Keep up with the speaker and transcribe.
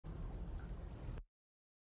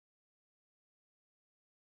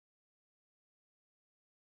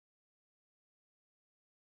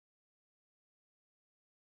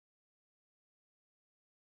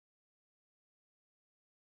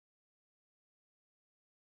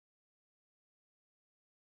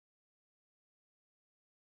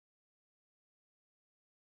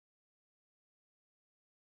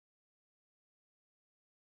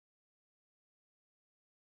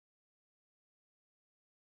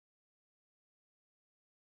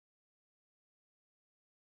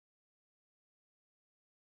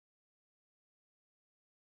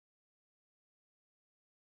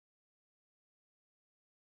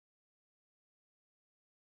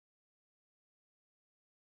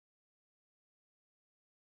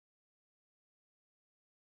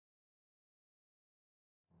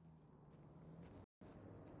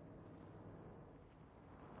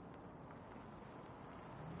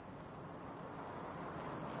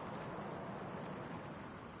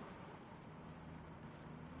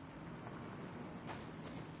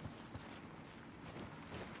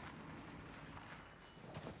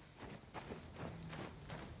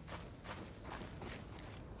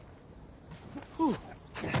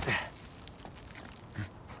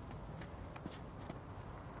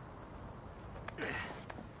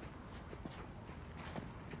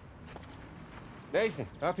Nathan,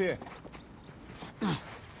 up here.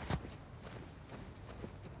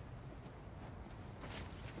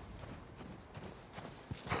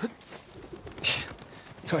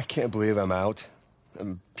 I can't believe I'm out. I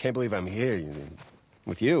can't believe I'm here,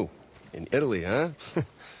 with you. In Italy, huh?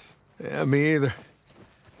 Yeah, me either.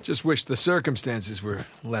 Just wish the circumstances were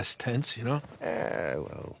less tense, you know?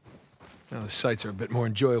 Well... Well, the sights are a bit more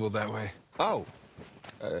enjoyable that way. Oh.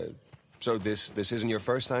 So this isn't your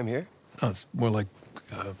first time here? No, it's more like,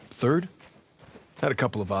 third? Had a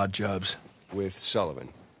couple of odd jobs. With Sullivan?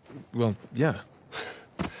 Well, yeah.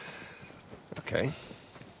 Okay.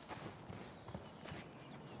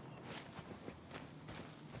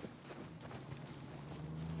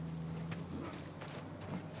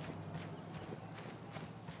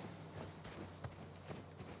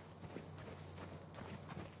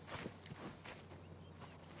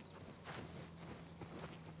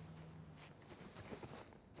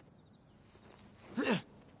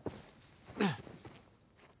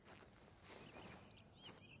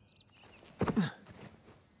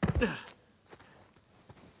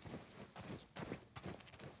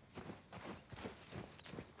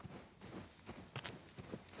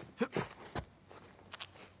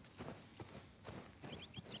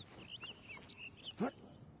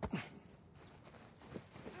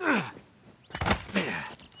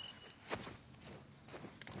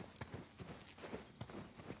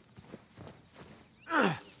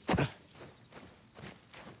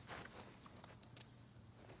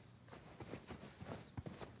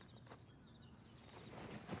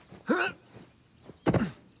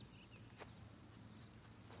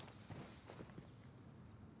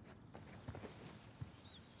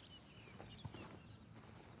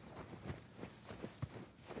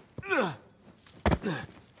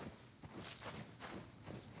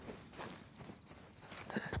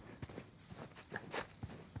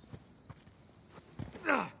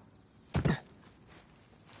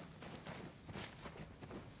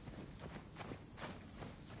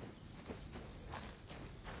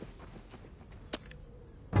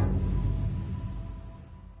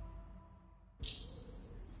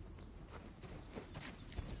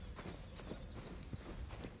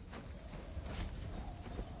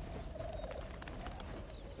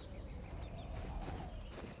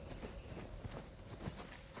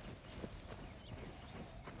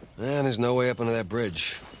 Man, there's no way up under that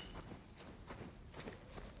bridge.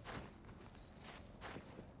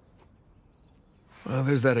 Well,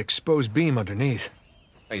 there's that exposed beam underneath.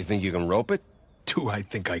 Oh, you think you can rope it? Do I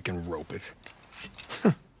think I can rope it?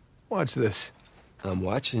 Watch this. I'm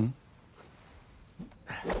watching.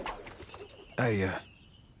 I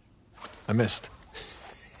missed.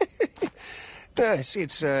 See,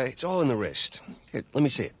 it's all in the wrist. Here, let me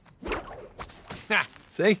see it. Ah,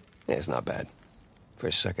 see? Yeah, it's not bad. For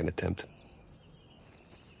a second attempt.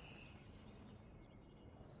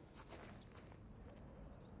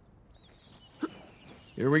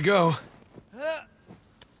 Here we go.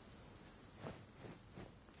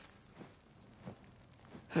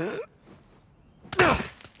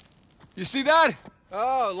 You see that?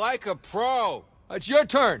 Oh, like a pro. It's your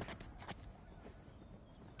turn.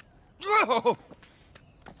 Oh!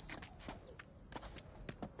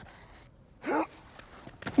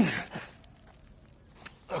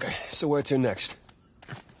 Okay, so where to next?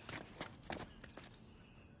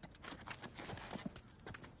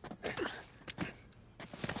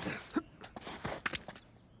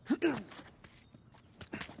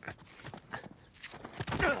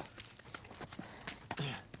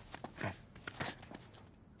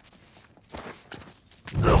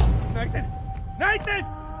 Nathan! Nathan!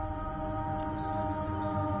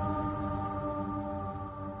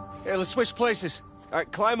 Hey, let's switch places. All right,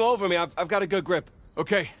 climb over me. I've got a good grip.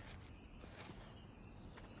 Okay.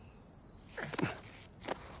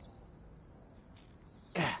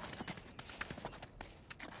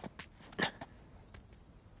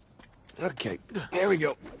 Okay, there we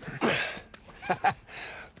go.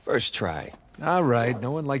 First try. All right,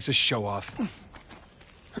 no one likes a show-off.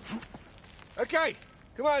 Okay,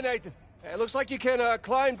 come on, Nathan. It looks like you can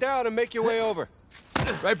climb down and make your way over.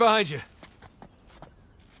 Right behind you.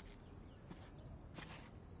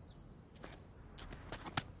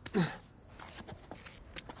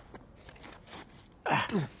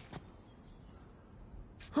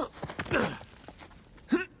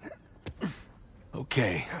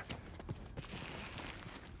 Okay.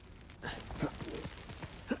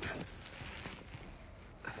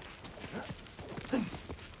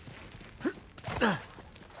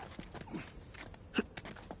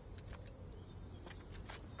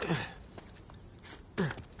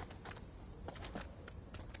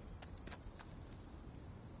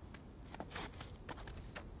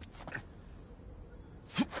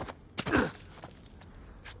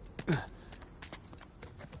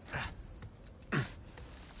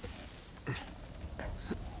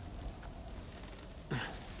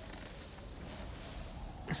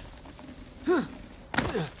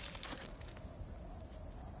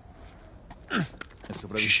 È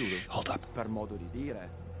sopravvissuto? Shh, hold up. Per modo di dire.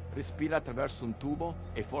 Respira attraverso un tubo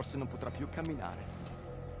e forse non potrà più camminare.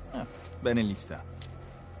 Bene gli sta.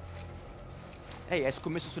 Ehi, hai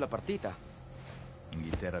scommesso sulla partita?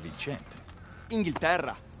 Inghilterra vincente.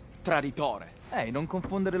 Inghilterra, traditore. Ehi, non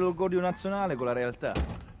confondere l'orgoglio nazionale con la realtà.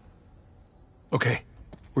 Okay,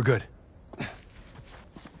 we're good.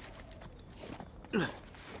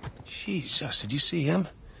 Jesus, did you see him?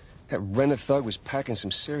 That rented thug was packing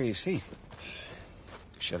some serious heat.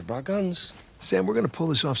 Should have brought guns. Sam, we're gonna pull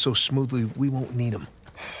this off so smoothly we won't need them.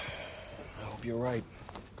 I hope you're right.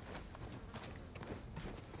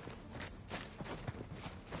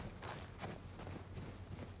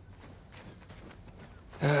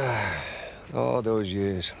 All those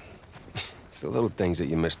years. It's the little things that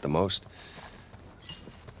you miss the most.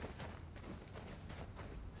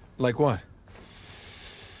 Like what?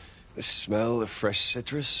 The smell of fresh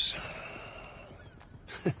citrus.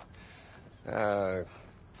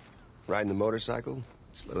 Riding the motorcycle.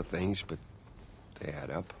 It's little things, but they add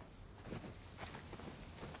up.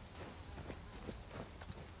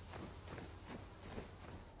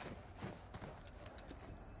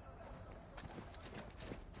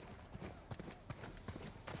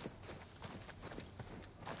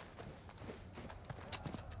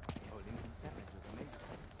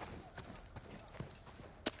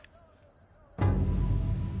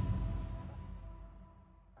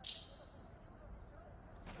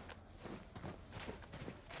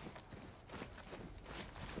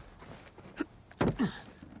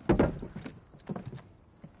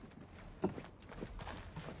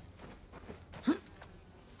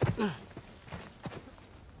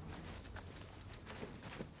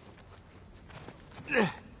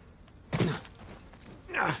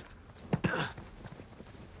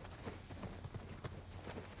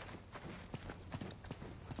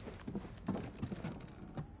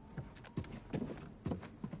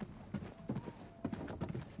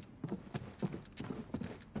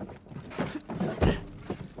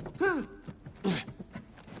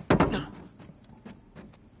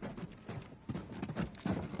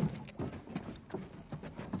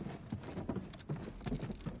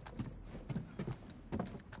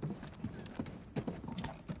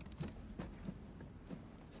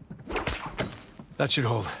 That should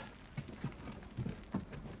hold.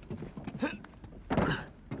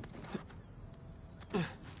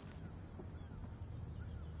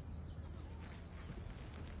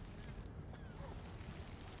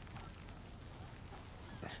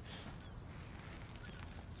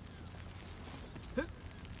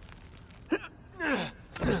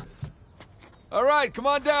 All right, come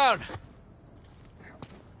on down.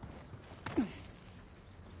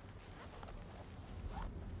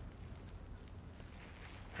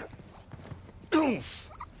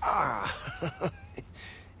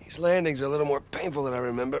 These landings are a little more painful than I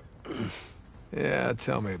remember. Yeah,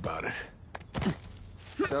 tell me about it.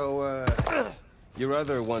 So, your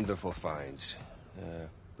other wonderful finds.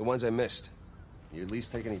 The ones I missed. You at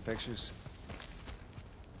least take any pictures?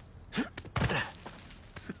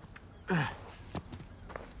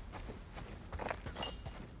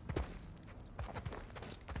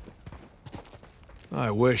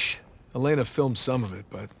 I wish. Elena filmed some of it,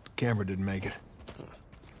 but the camera didn't make it.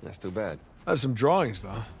 That's too bad. I have some drawings,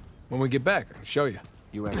 though. When we get back, I can show you.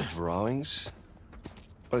 You have drawings?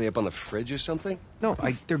 What, are they up on the fridge or something? No,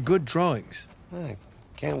 they're good drawings. I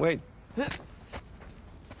can't wait.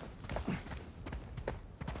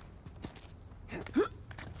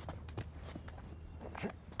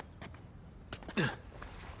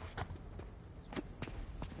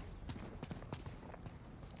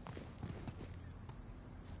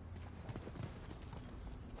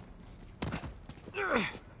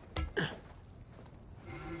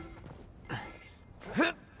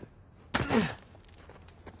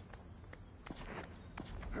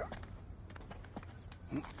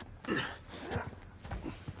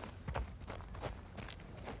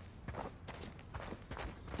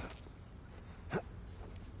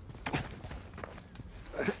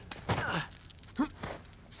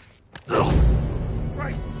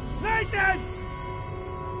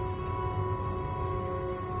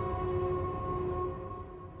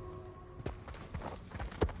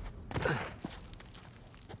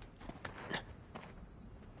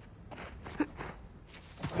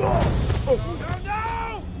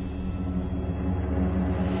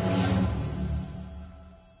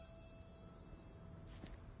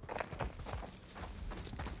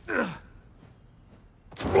 No!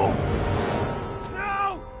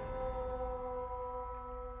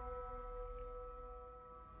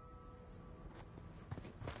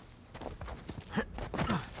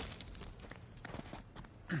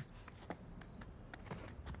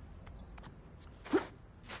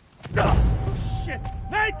 Oh, shit!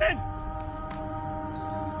 Nathan!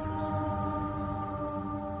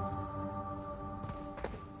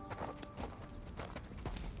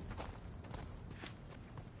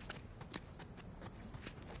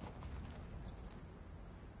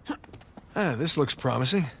 Ah, this looks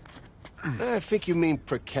promising. I think you mean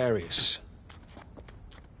precarious.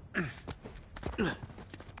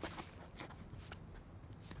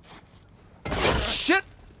 Shit!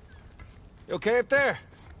 You okay up there?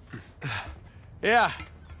 Yeah.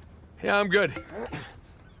 Yeah, I'm good.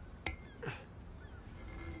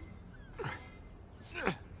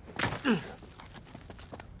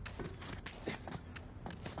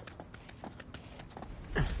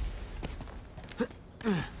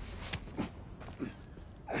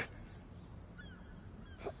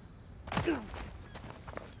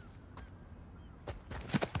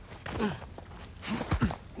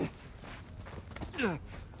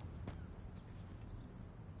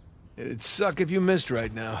 It'd suck if you missed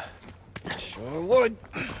right now. Sure would.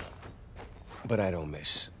 But I don't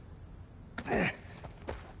miss.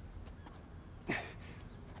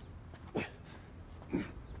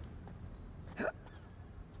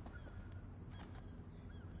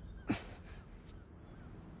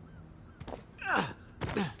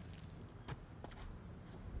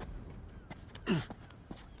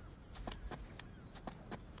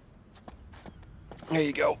 There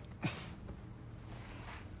you go.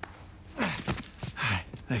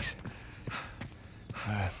 Thanks.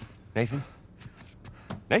 Nathan?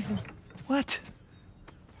 Nathan? What?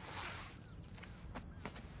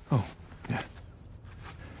 Oh, yeah.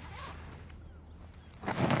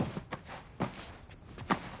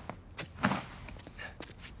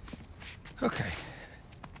 Okay.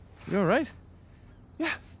 You all right?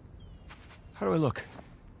 Yeah. How do I look?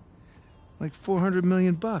 Like 400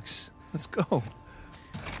 million bucks. Let's go.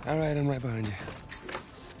 All right, I'm right behind you.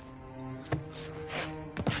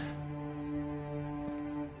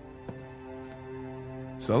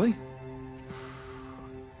 Sully?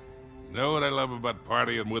 Know what I love about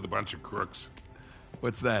partying with a bunch of crooks?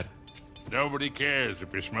 What's that? Nobody cares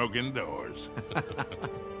if you smoke indoors.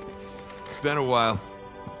 It's been a while.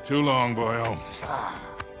 Too long, boyo.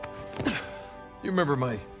 You remember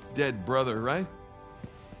my dead brother, right?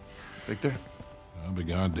 Victor? I'll be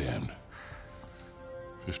goddamned.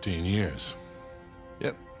 15 years.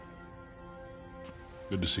 Yep.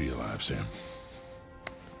 Good to see you alive, Sam.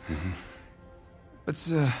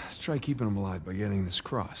 Let's try keeping him alive by getting this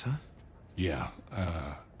cross, huh? Yeah,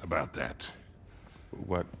 about that.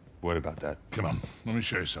 What about that? Come on, let me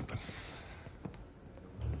show you something.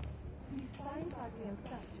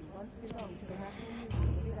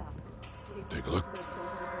 Take a look.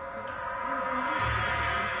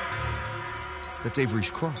 That's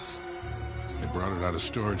Avery's cross. They brought it out of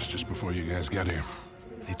storage just before you guys got here.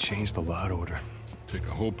 They changed the lot order. Took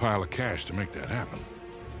a whole pile of cash to make that happen.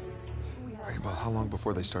 Right, well, how long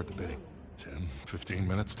before they start the bidding? 10, 15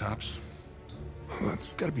 minutes tops. Well,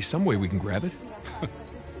 there's got to be some way we can grab it.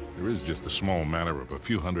 There is just a small matter of a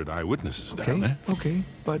few hundred eyewitnesses down there. Okay,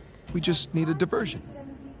 but we just need a diversion.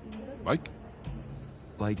 Like?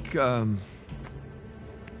 Like I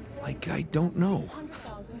don't know.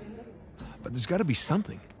 But there's got to be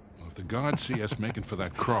something. Well, if the guards see us making for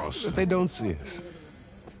that cross... But they don't see us.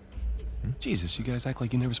 Jesus, you guys act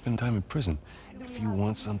like you never spend time in prison. If you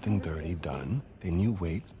want something dirty done, then you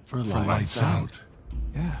wait for lights out.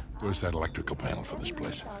 Yeah. Where's that electrical panel for this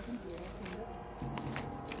place?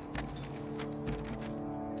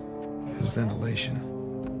 There's ventilation.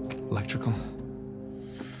 Electrical.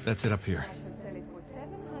 That's it up here.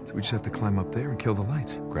 So we just have to climb up there and kill the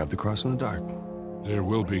lights. Grab the cross in the dark. There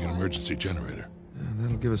will be an emergency generator. And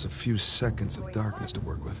that'll give us a few seconds of darkness to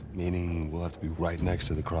work with. Meaning we'll have to be right next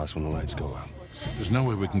to the cross when the lights go out. So there's no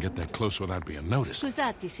way we can get that close without being noticed.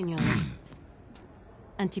 Scusate, signora.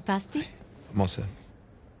 Antipasti? I'm all set.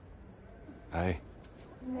 Hi.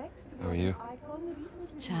 How are you?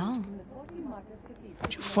 Ciao.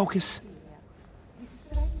 Would you focus?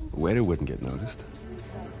 The waiter wouldn't get noticed.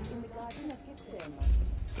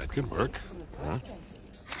 That could work. Huh?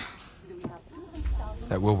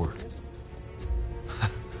 That will work.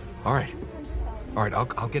 All right. All right,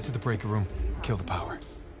 I'll get to the breaker room and kill the power.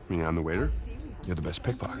 You mean I'm the waiter? You're the best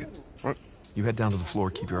pickpocket. What? You head down to the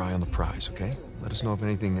floor, keep your eye on the prize, okay? Let us know if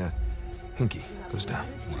anything, hinky goes down.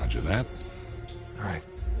 Roger that. All right.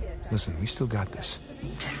 Listen, we still got this.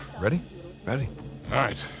 Ready? Ready? All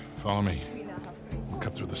right, follow me. We'll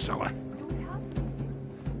cut through the cellar.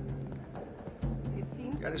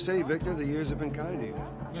 Gotta say, Victor, the years have been kind to you.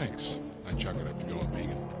 Thanks. I chuck it up to going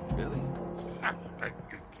vegan. Really? You're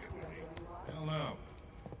kidding me. Hell no.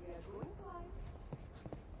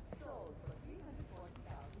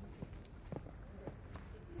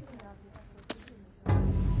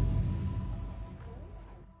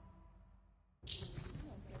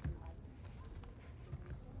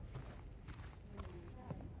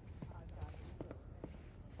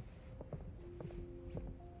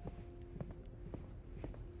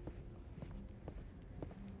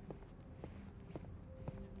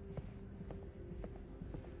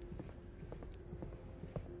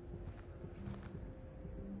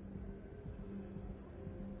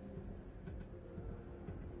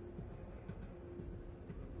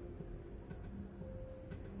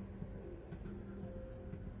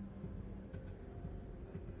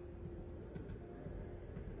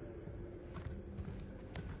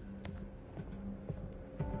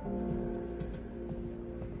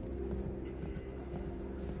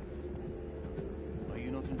 Are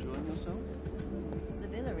you not enjoying yourself? The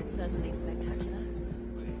villa is certainly spectacular.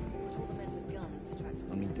 But all the men with guns detract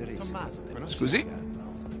from the Tommaso, te Scusi?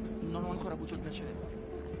 non ho ancora avuto il piacere.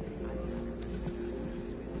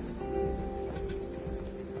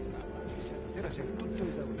 Stasera sei tutto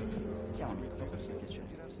esaurito. Chiamami piuttosto se piacere.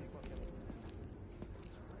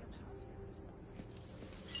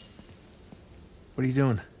 What are you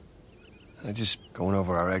doing? Just going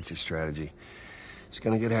over our exit strategy. It's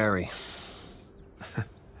gonna get hairy.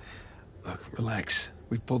 Look, relax.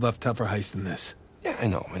 We've pulled off tougher heists than this. Yeah, I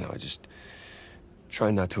know. I just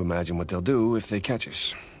try not to imagine what they'll do if they catch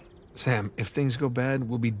us. Sam, if things go bad,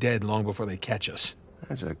 we'll be dead long before they catch us.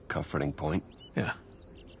 That's a comforting point. Yeah.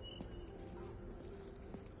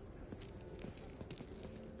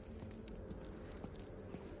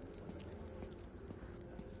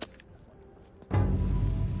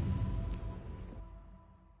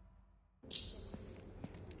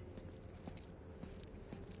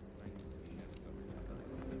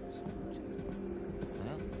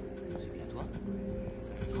 C'est bien toi?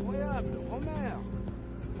 Incroyable, grand-mère!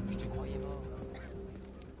 Je te croyais mort.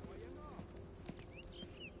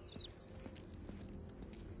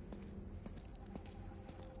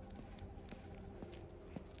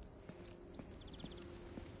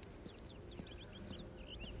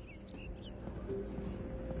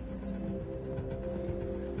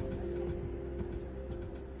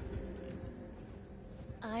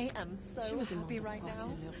 I am so happy right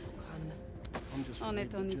now. On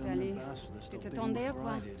est en Italie. Tu t'attendais à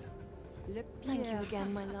quoi? Le Thank you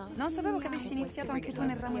again, my love. Non sapevo che avessi iniziato anche tu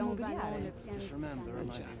nel ramo immobiliare.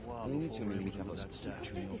 All'inizio mi limitavo a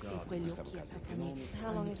Vedi se quello che appartiene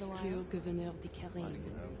a un obscur gouverneur di Karim.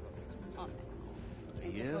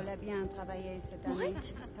 Tu l'as bien travaillé cette année.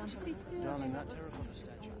 What? Je suis sûre. Darling, that terracotta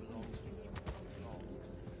statue belongs to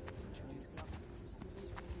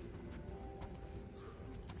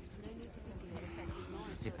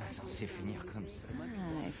T'es pas censé finir comme ça.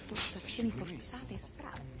 Ah, esportazioni forzate e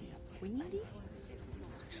sfratti. Quindi?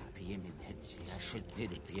 J'ai payé mes dettes, j'ai acheté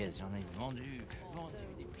des pièces, j'en ai vendu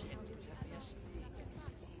des pièces que j'avais achetées.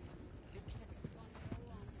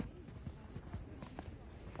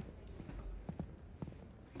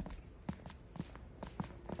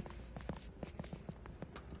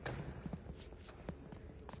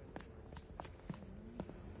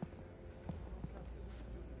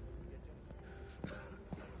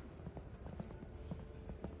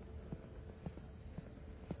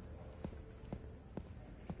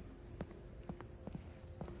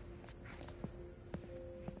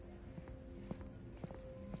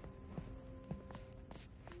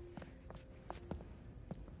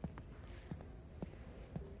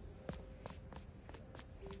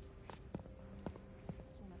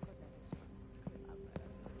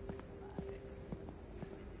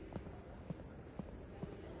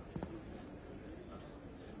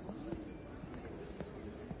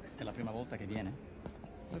 È la prima volta che viene?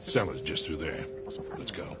 Cellar's just through there.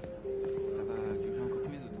 Let's go. Stava chiudendo ancora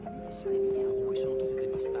come detto. L'impressione mia, qui sono tutti dei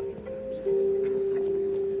bastardi.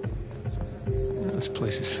 This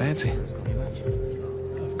place is fancy.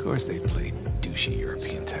 Of course they play douchey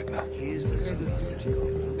European techno.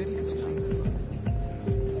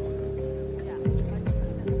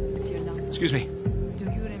 Excuse me. Do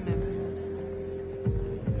you remember us?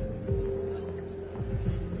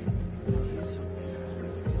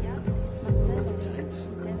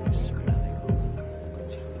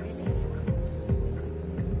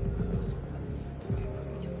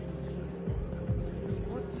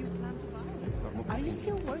 Are you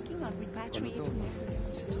still working on repatriating us?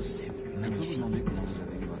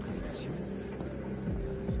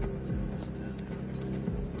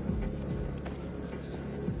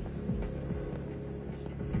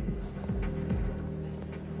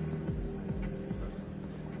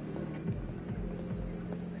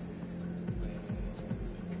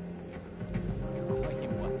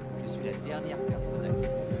 dernière personne à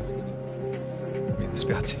qui Mi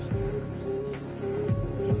dispiace.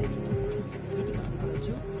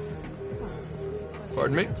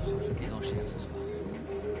 Pardon me? les enchères ce soir.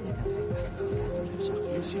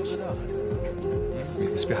 Monsieur Godard. Mi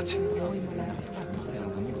dispiace.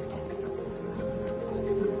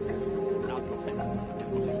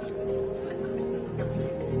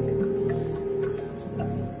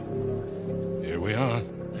 Here we are.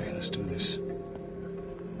 Hey, let's do this.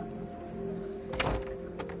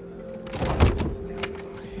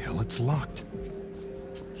 Hell, it's locked.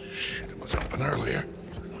 Shit, it was open earlier.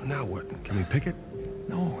 Now what? Can we pick it?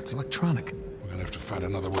 No, it's electronic. We're gonna have to find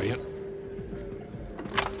another way in.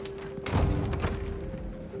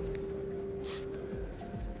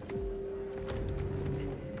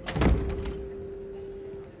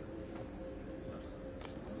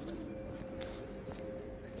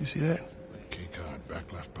 You see that? Key card,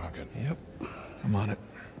 back left pocket. Yep. I'm on it.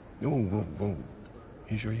 Whoa, whoa, whoa.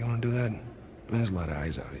 You sure you want to do that? There's a lot of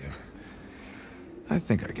eyes out here. I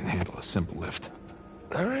think I can handle a simple lift.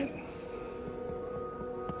 All right.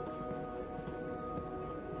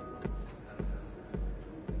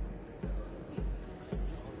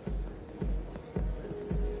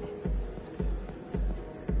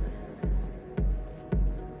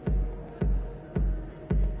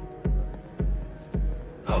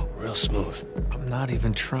 Oh, real smooth. I'm not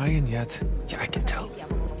even trying yet. Yeah, I can tell.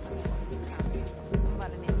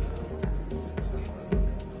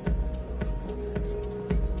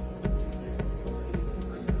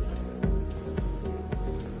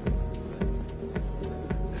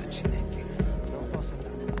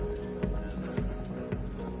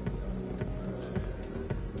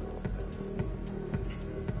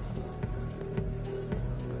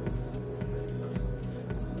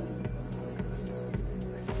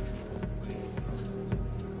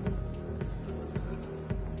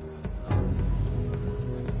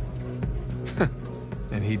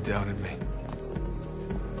 And he doubted me.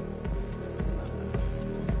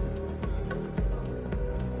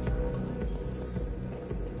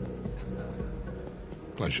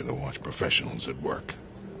 Pleasure to watch professionals at work.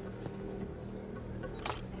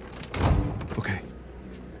 Okay.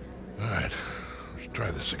 All right, let's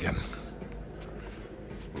try this again.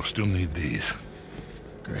 We'll still need these.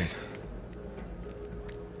 Great.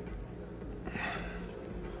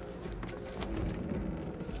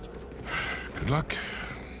 Good luck.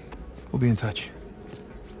 We'll be in touch.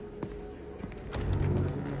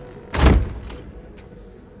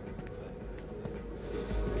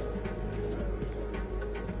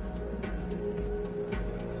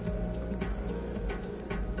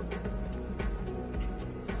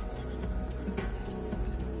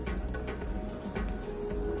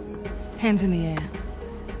 Hands in the air.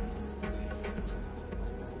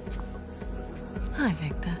 Hi,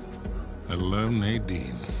 Victor. Hello,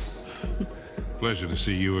 Nadine. Pleasure to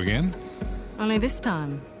see you again. Only this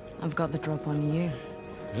time, I've got the drop on you.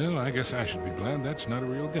 Well, I guess I should be glad that's not a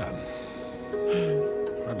real gun.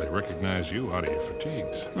 Hardly recognize you out of your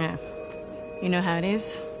fatigues. Yeah. You know how it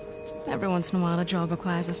is. Every once in a while, a job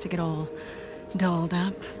requires us to get all dolled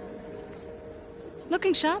up.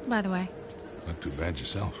 Looking sharp, by the way. Not too bad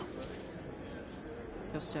yourself.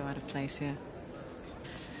 Feel so out of place here.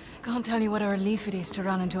 Can't tell you what a relief it is to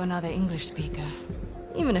run into another English speaker.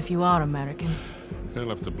 Even if you are American. They'll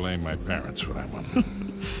have to blame my parents for that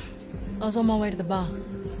one. I was on my way to the bar.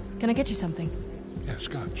 Can I get you something? Yeah,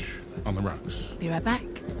 scotch. On the rocks. Be right back.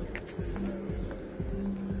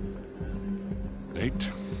 Date?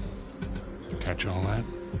 Catch all that?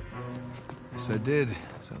 Yes, I did.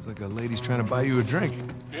 Sounds like a lady's trying to buy you a drink.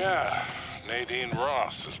 Yeah, Nadine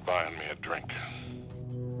Ross is buying me a drink.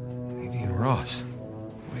 Nadine Ross.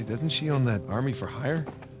 Wait, doesn't she own that Army for Hire?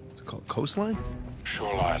 What's it called? Coastline?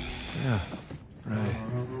 Shoreline. Yeah, right.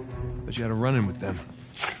 But you had a run-in with them.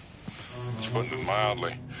 It's putting it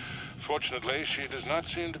mildly. Fortunately, she does not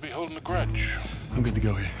seem to be holding a grudge. I'm good to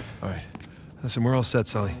go here. All right. Listen, we're all set,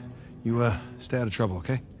 Sully. You, stay out of trouble,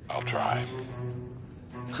 okay? I'll try.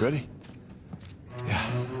 Ready? Yeah,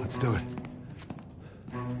 let's do it.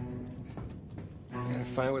 Gotta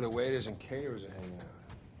find where the waiters and caterers are hanging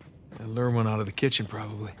out. And lure one out of the kitchen,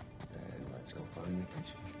 probably. And let's go find the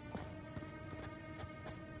kitchen.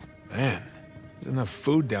 Man, there's enough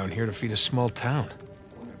food down here to feed a small town.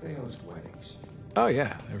 I wonder if they host weddings. Oh,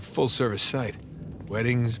 yeah, they're a full-service site.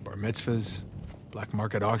 Weddings, bar mitzvahs, black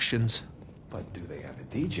market auctions. But do they have a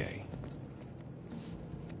DJ?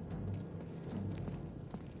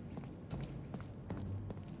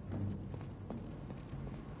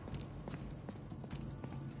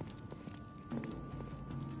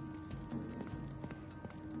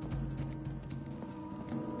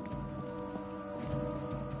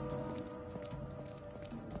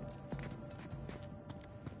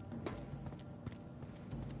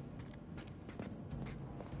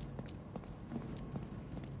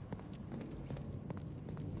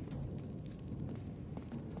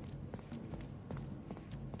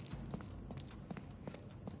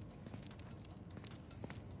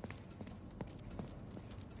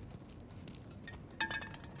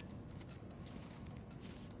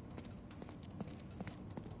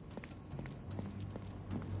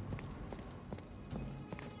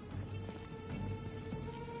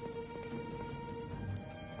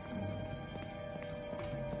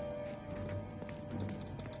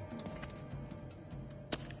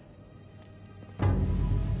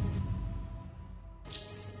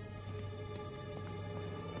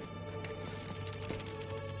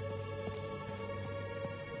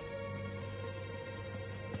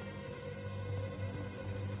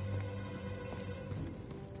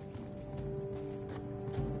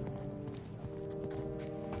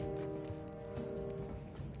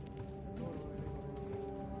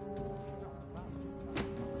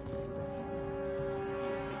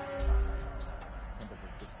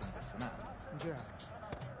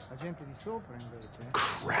 gente di sopra, invece.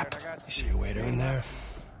 Crap. You see a waiter in there?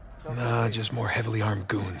 Nah, just more heavily armed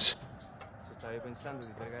goons. Se stavi pensando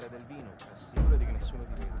di fregare del vino, assicurati che nessuno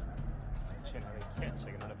ti vede. C'è una vecchiaccia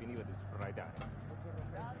che non la finiva di sbraitare.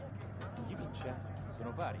 Chi vince?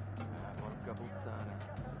 Sono pari. Ah, porca puttana.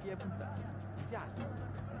 Chi è puntato? Il piatto.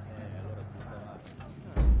 Allora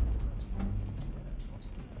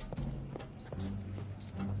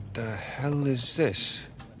The hell is this?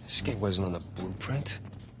 This gate wasn't on the blueprint.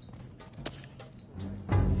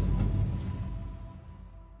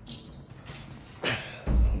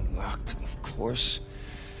 Locked, of course.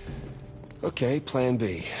 Okay, plan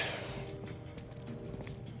B.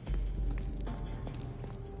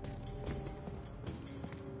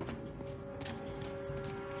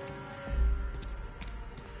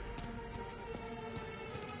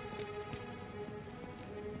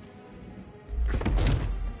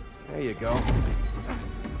 There you go.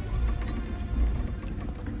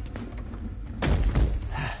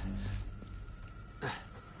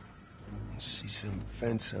 See some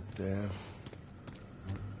fence up there.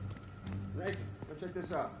 Nick, go check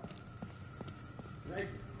this out. Nick,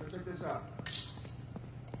 go check this out.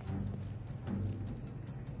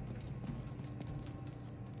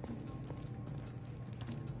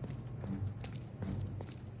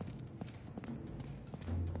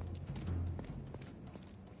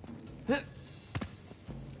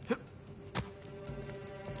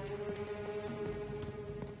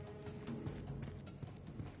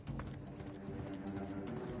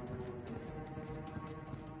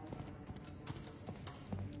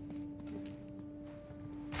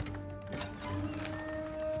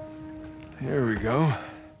 Here we go.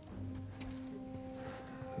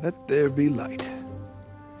 Let there be light.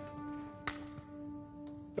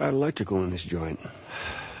 Bad electrical in this joint.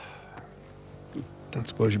 Don't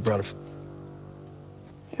suppose you brought a...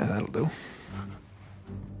 Yeah, that'll do.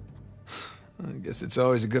 I guess it's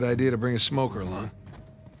always a good idea to bring a smoker along.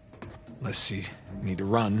 Unless you need to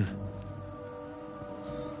run.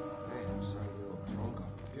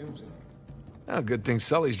 Oh, good thing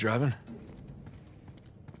Sully's driving.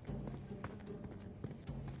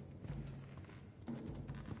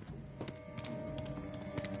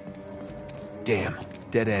 Damn,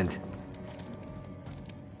 dead end.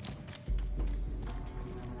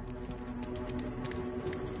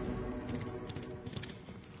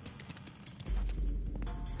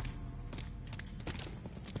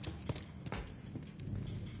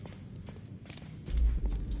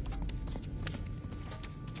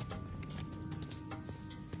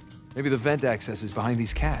 Maybe the vent access is behind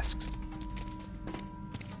these casks.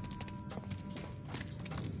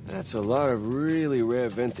 That's a lot of really rare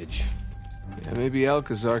vintage. Yeah, maybe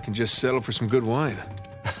Alcazar can just settle for some good wine.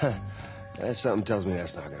 Something tells me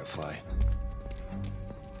that's not gonna fly.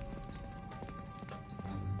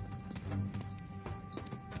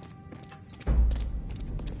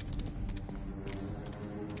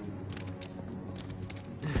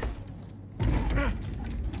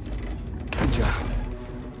 Good job.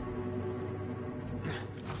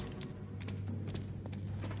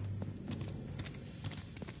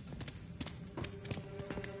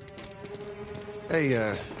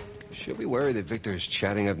 Hey, should we worry that Victor's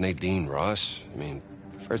chatting up Nadine Ross? I mean,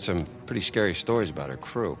 I've heard some pretty scary stories about her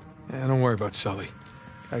crew. Yeah, don't worry about Sully.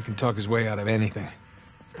 I can talk his way out of anything.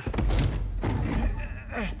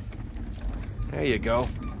 There you go.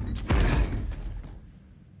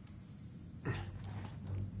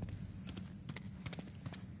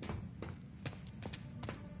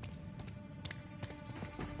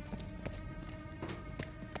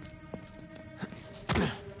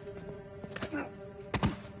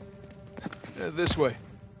 This way.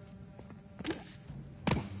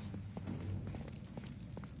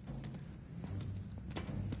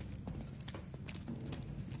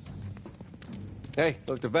 Hey,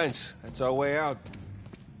 look, the vents. That's our way out.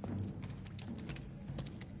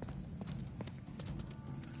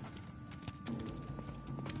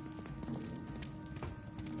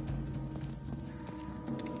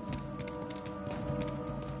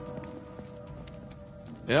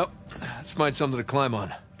 Yep, let's find something to climb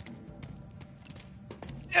on.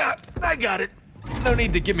 Yeah, I got it. No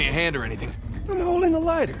need to give me a hand or anything. I'm holding the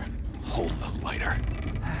lighter. Hold the lighter.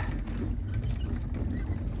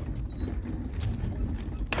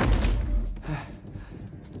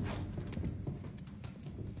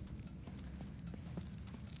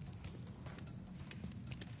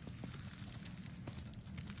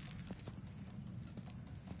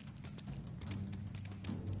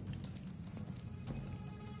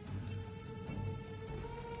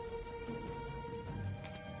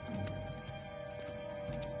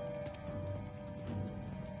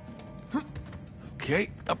 Okay,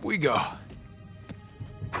 up we go.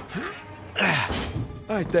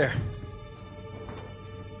 Right there.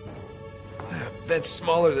 That's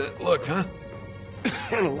smaller than it looked, huh?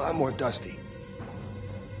 And a lot more dusty.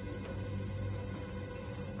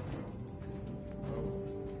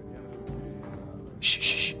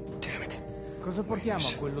 Shh, damn it. Cosa portiamo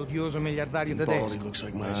a quell'odioso miliardario Baldy tedesco? looks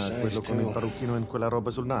like my size, Quello con il too. parrucchino e quella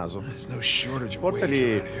roba sul naso. There's no shortage of Portali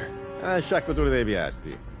waves around here. sciacquature dei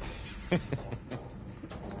piatti.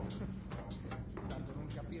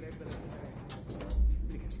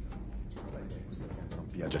 Non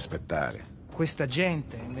piace aspettare. Questa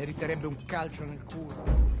gente meriterebbe un calcio nel culo.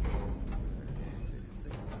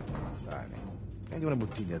 Sale. Prendi una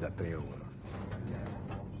bottiglia da 3 euro.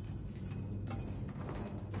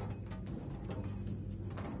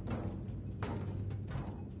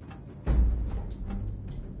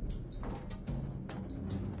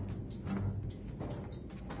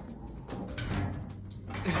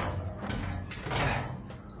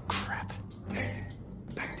 Crap.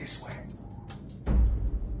 Back this way.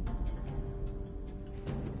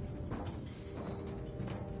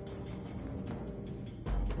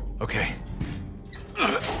 Okay.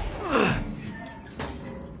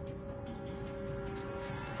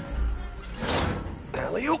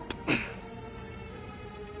 Alley-oop.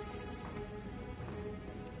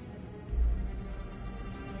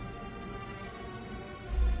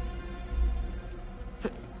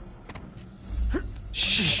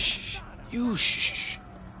 Shh. You shh.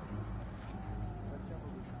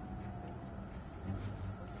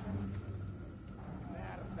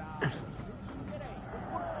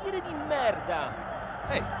 Portiere di merda!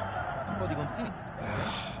 Ehi, un po' di continui.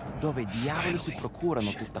 Dove diavolo si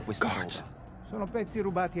procurano tutta questa roba? Sono pezzi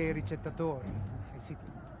rubati ai ricettatori. Ai siti.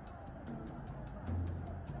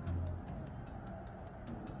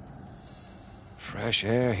 Fresh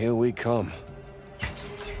air, here we come.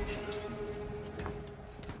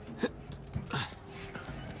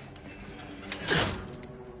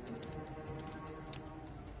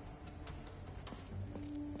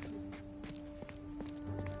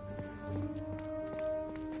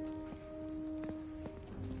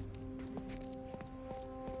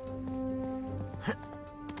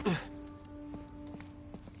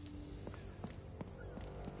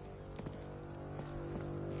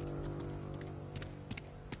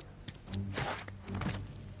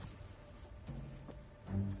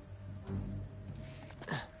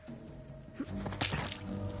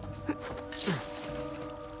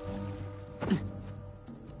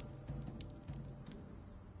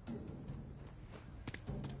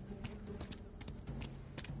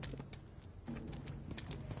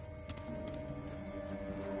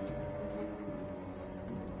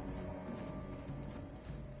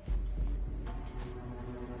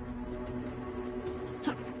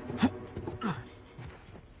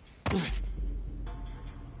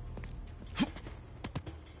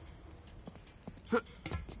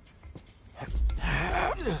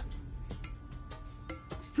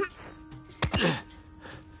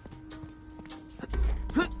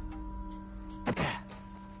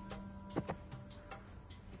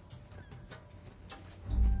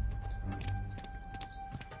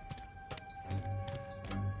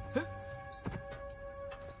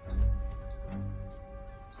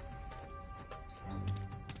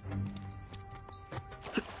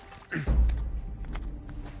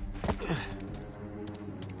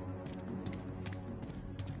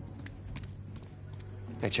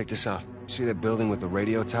 Hey, check this out. See that building with the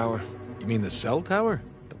radio tower? You mean the cell tower?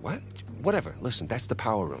 The what? Whatever. Listen, that's the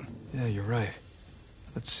power room. Yeah, you're right.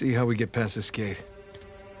 Let's see how we get past this gate.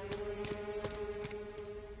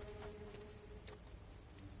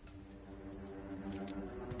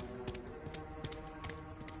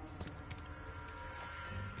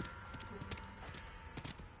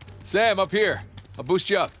 Sam, up here. I'll boost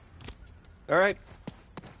you up. All right.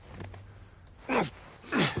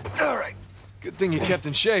 All right. Good thing you kept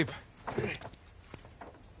in shape.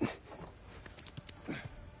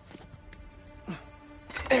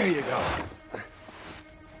 There you go.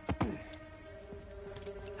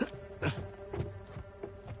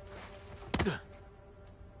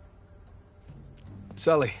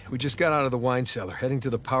 Sully, we just got out of the wine cellar, heading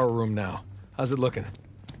to the power room now. How's it looking?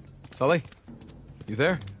 Sully? You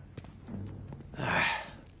there?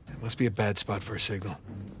 It must be a bad spot for a signal.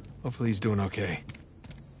 Hopefully he's doing okay.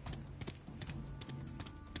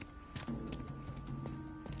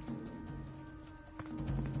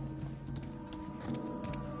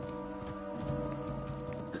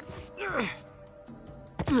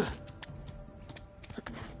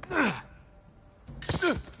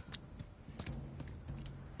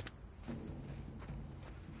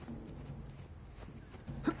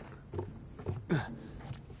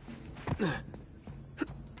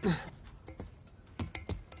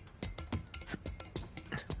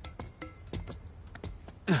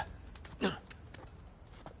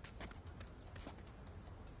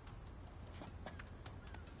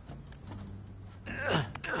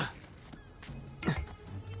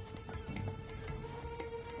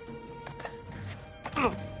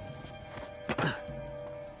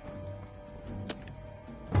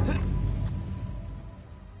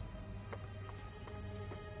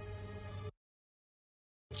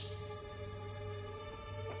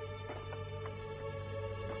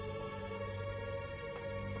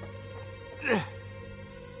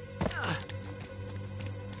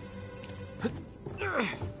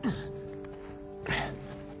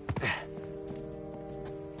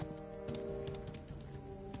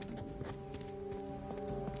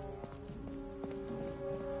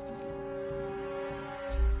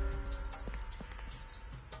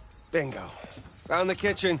 Bingo. Found the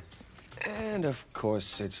kitchen. And of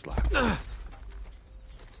course, it's locked.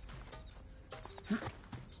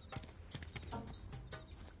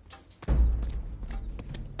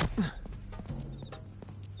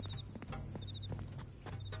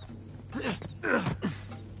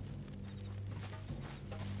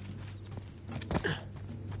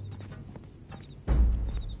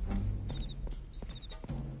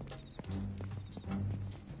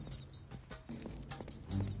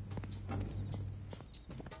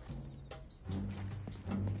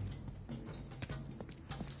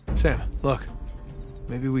 Sam, look.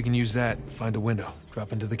 Maybe we can use that, find a window,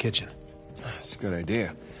 drop into the kitchen. That's a good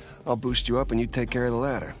idea. I'll boost you up and you take care of the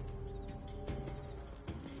ladder.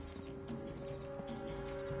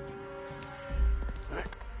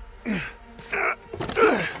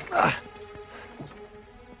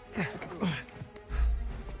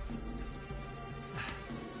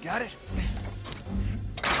 Got it?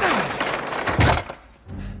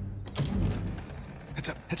 Heads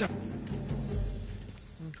up, heads up.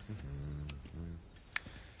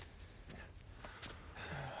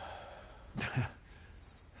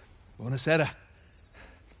 Buonasera.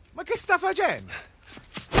 Ma che sta facendo?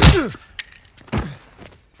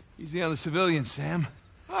 Easy on the civilians, Sam.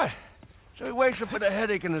 What? So he wakes up with a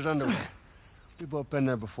headache in his underwear. We've both been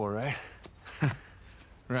there before, right?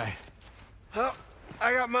 Right. Well,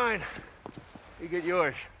 I got mine. You get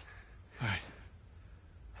yours. All right.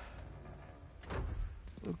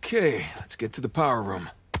 Okay, let's get to the power room.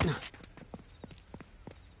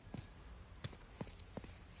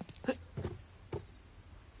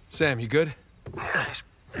 Sam, you good? Yeah, his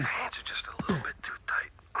pants are just a little bit too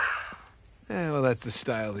tight. Well, that's the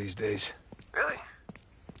style these days. Really?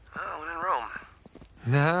 Oh, when in Rome.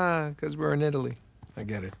 Nah, because we're in Italy. I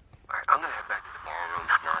get it. All right, I'm gonna head back to the ballroom.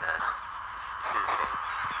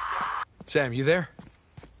 Sam, you there?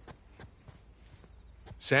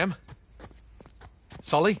 Sam?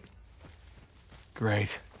 Sully?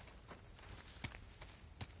 Great.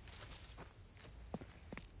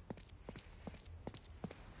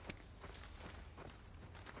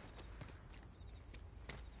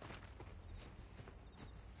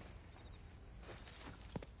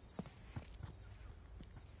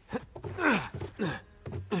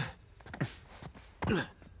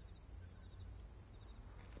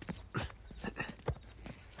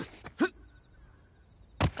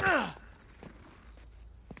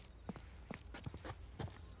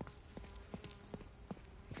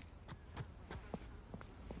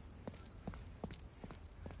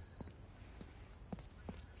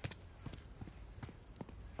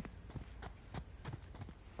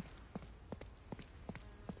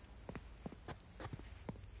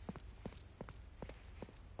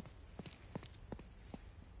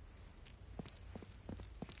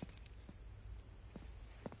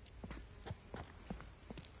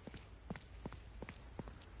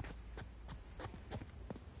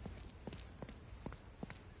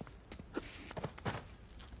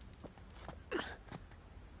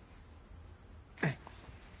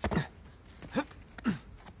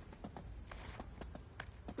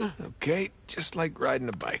 Okay, just like riding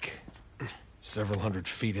a bike. Several hundred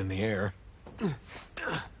feet in the air.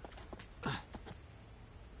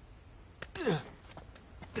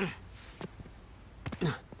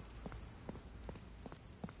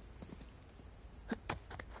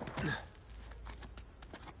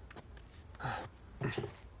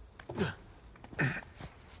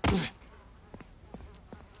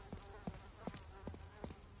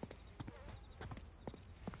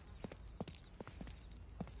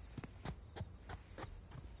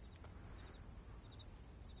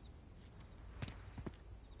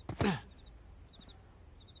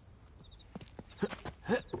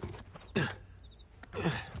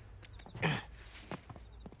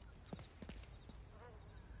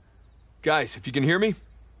 Guys, if you can hear me,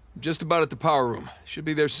 I'm just about at the power room. Should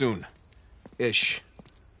be there soon. Ish.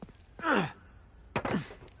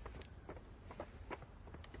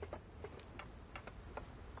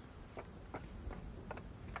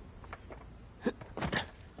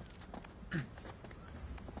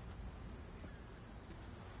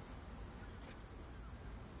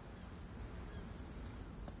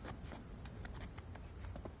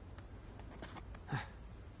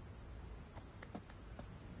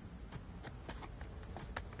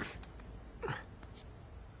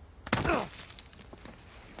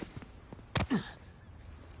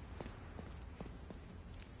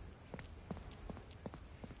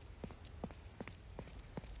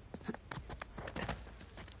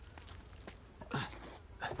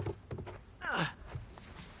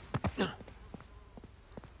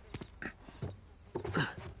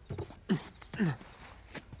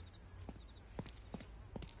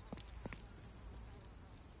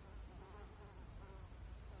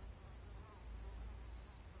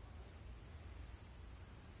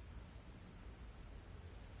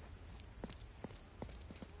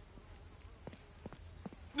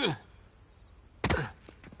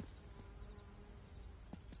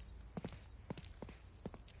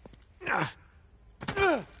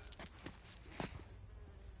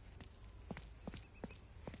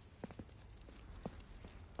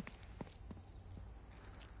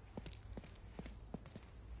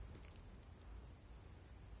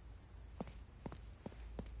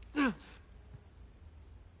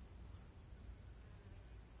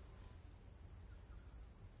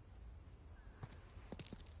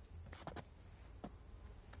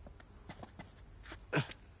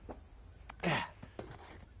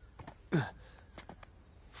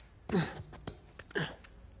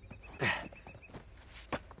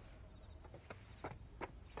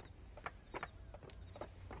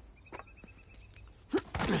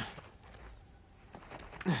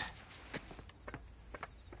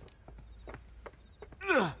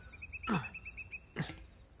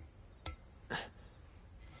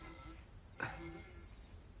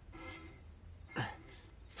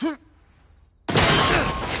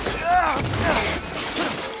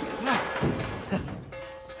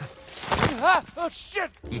 Oh, shit!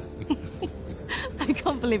 I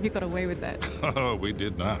can't believe you got away with that. Oh, we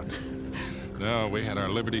did not. No, we had our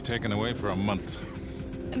liberty taken away for a month.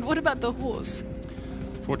 And what about the horse?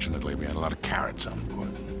 Fortunately, we had a lot of carrots on board.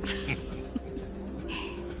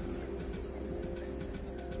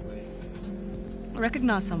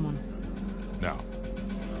 Recognize someone? No.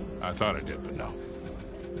 I thought I did, but no.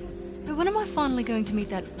 Hey, when am I finally going to meet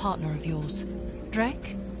that partner of yours?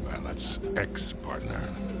 Drake? Well, that's ex-partner.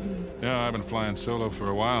 Yeah, I've been flying solo for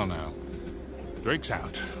a while now. Drake's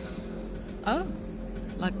out. Oh?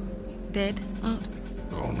 Like dead out?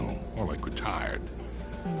 Oh, no. More like retired.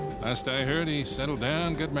 Last I heard, he settled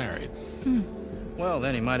down, got married. Well,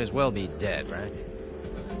 then he might as well be dead, right?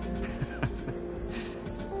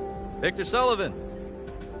 Victor Sullivan!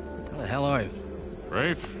 How the hell are you?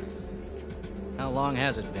 Rafe? How long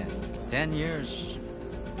has it been? 10 years?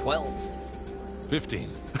 12?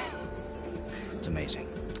 15. It's amazing.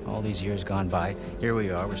 All these years gone by, here we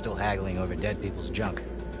are, we're still haggling over dead people's junk.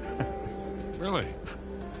 Really?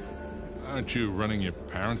 Aren't you running your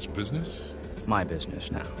parents' business? My business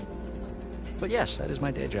now. But yes, that is my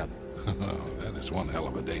day job. Oh, that is one hell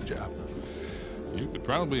of a day job. You could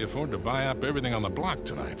probably afford to buy up everything on the block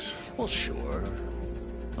tonight. Well, sure.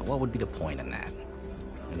 But what would be the point in that?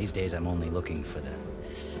 And these days I'm only looking for the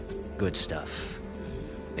good stuff.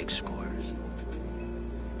 Big scores.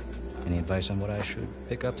 Any advice on what I should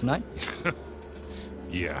pick up tonight?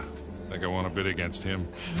 Yeah, I think I want to bid against him.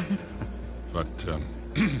 But,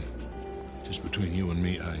 just between you and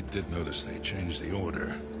me, I did notice they changed the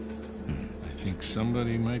order. I think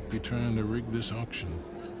somebody might be trying to rig this auction.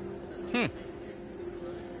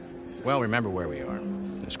 Well, remember where we are.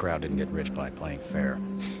 This crowd didn't get rich by playing fair.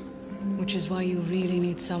 Which is why you really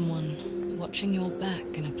need someone watching your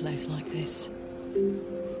back in a place like this.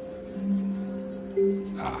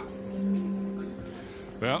 Ah.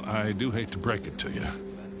 Well, I do hate to break it to you.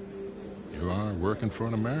 You are working for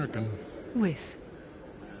an American.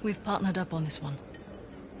 We've partnered up on this one.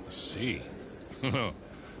 I see.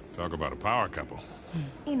 Talk about a power couple.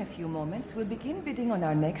 In a few moments, we'll begin bidding on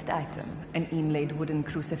our next item, an inlaid wooden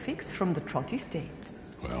crucifix from the Trott estate.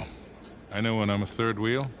 Well, I know when I'm a third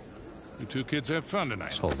wheel. You two kids have fun tonight.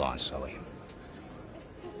 Just hold on, Sully.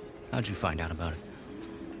 How'd you find out about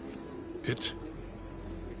it? It?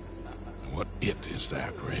 What it is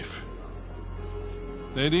that, Rafe?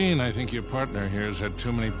 Nadine, I think your partner here has had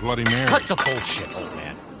too many Bloody Marys. Cut the bullshit, old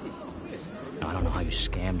man. Now, I don't know how you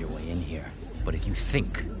scammed your way in here, but if you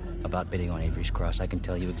think about bidding on Avery's Cross, I can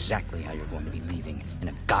tell you exactly how you're going to be leaving in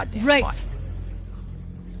a goddamn Rafe! fight.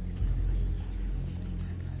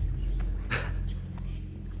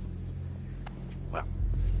 Well,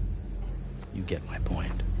 you get my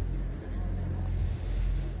point.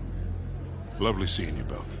 Lovely seeing you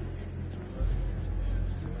both.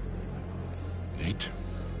 Nate?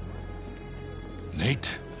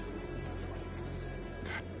 Nate?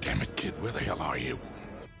 God damn it, kid, where the hell are you?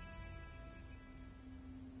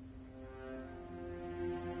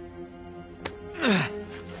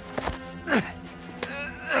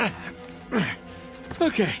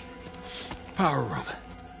 Okay. Power room.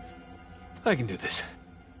 I can do this.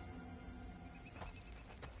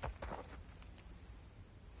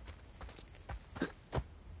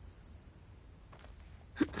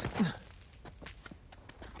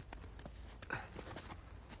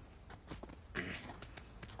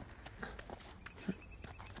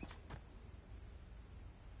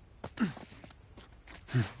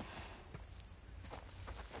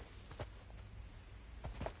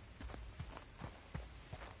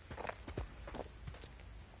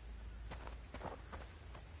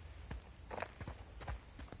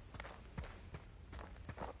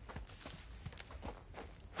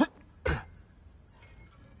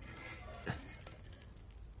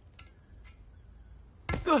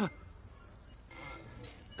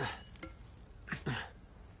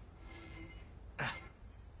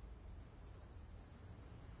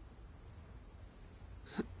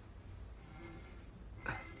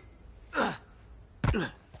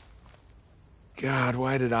 God,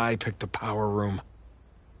 why did I pick the power room?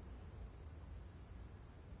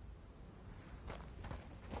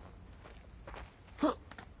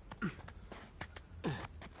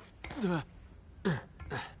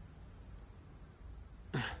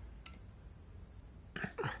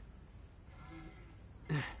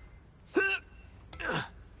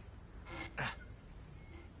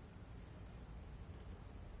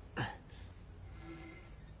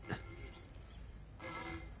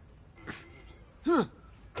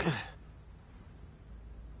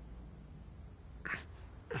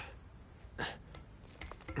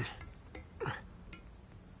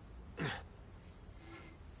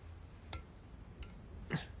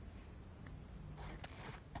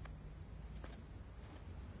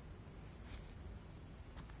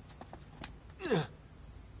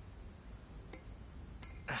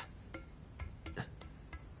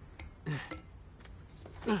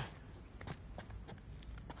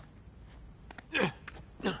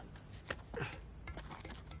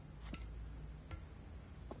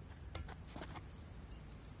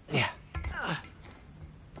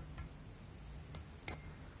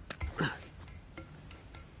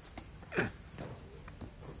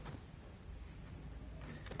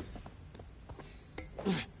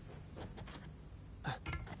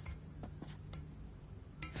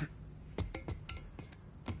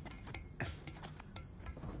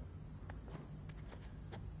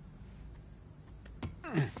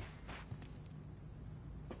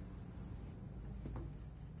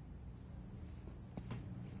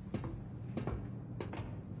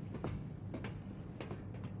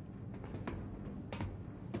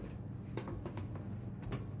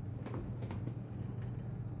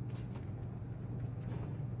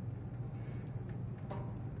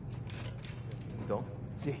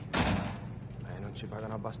 Sì. Non ci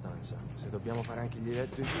pagano abbastanza. Se dobbiamo fare anche gli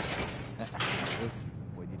elettrici...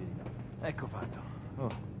 Puoi dire di no. Ecco fatto. Oh,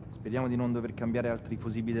 speriamo di non dover cambiare altri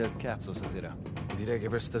fusibili del cazzo stasera. Direi che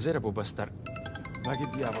per stasera può bastare. Ma che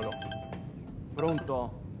diavolo?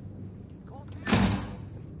 Pronto?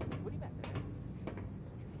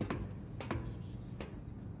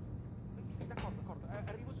 D'accordo,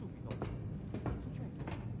 arrivo subito. Che succede?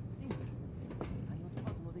 Dimmi. Hanno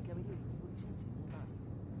trovato uno dei cavalieri tipo di sensi mutati.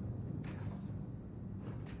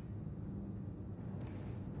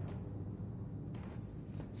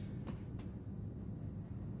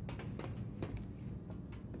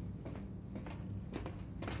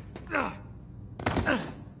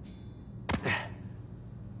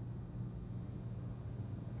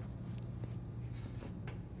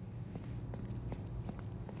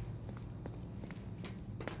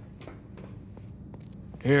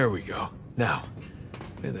 Here we go. Now,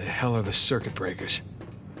 where the hell are the circuit breakers?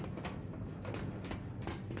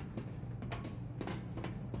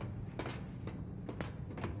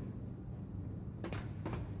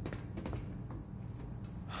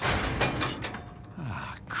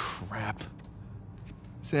 Ah, crap.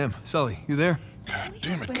 Sam, Sully, you there? God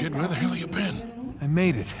damn it, kid, where the hell have you been? I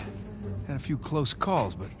made it. Had a few close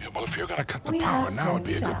calls, but... Yeah, well, if you're gonna cut the power, now would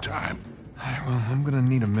be a good time. Well, I'm gonna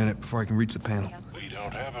need a minute before I can reach the panel. We don't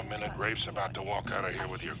don't have a minute. Rafe's about to walk out of here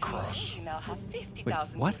with your cross. Wait,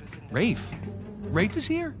 what? Rafe? Rafe is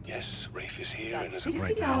here? Yes, Rafe is here, and So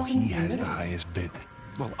right now he has the highest bid.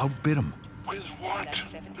 Well, outbid him. With what? I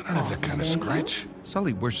don't have that kind of scratch.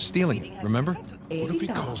 Sully, we're stealing it, remember? What if he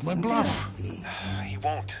calls my bluff? He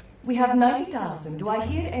won't. We have 90,000. Do I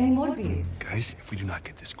hear any more bids? Guys, if we do not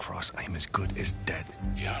get this cross, I am as good as dead.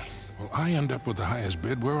 Yeah. Well, I end up with the highest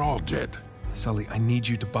bid. We're all dead. Sully, I need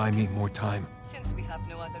you to buy me more time. Since we have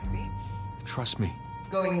no other bids. Trust me.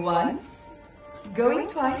 Going once? Going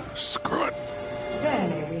twice? Screw it.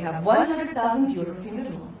 Then we have 100,000 euros in the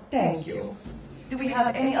room. Thank you. Do we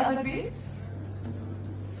have any other bids?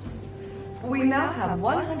 We now have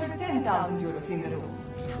 110,000 euros in the room.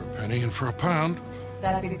 For a penny and for a pound.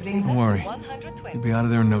 That bid brings Don't us worry. to 120. You'll be out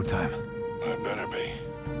of there in no time. I better be.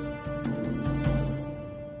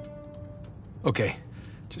 Okay,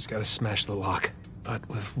 just gotta smash the lock. But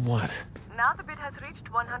with what? Now the bid has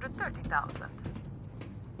reached 130,000.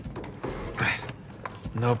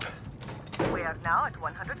 Nope. We are now at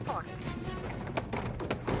 140.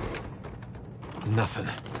 Nothing.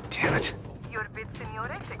 Damn it. Your bid,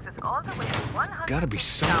 Signore, takes us all the way to 100,000 Gotta be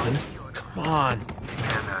something. euros. Come on.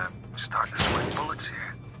 And, starting to sweat bullets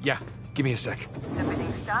here. Yeah, give me a sec. The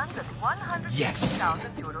bidding stands at 150,000 Yes.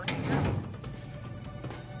 euros in the room.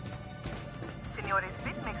 Signore's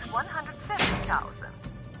bid makes 170,000.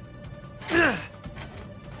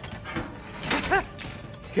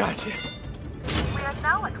 Gotcha. We are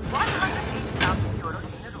now at 180,000 euros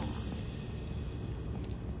in the room.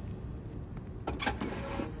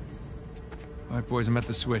 All right, boys, I'm at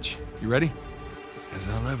the switch. You ready? As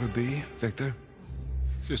I'll ever be, Victor.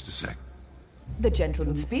 Just a sec. The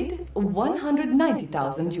gentleman's bid,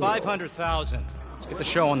 190,000 euros. 500,000. Let's get the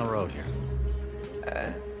show on the road here.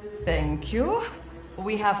 Thank you.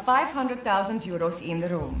 We have 500,000 euros in the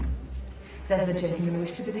room. Does the gentleman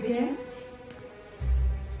wish to bid again?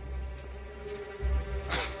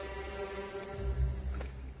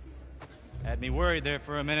 Had me worried there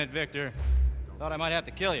for a minute, Victor. Thought I might have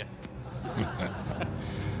to kill you.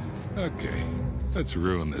 Okay, let's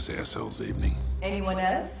ruin this asshole's evening. Anyone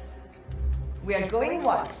else? We are going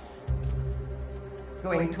once.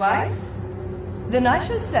 Going twice? Then I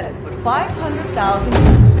shall sell it for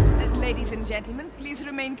 500,000. Ladies and gentlemen, please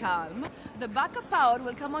remain calm. The backup power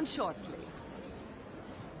will come on shortly.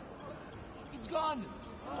 It's gone!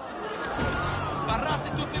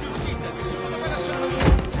 Sbarrate tutte le uscite, nessuno deve lasciarlo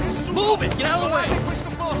via. Move it! Get out of the way!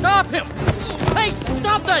 Stop him! Hey!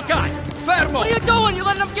 Stop that guy! Fermo! What are you doing? You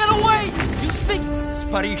letting him get away! You speak...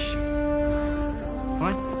 Sparisci.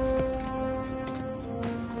 What?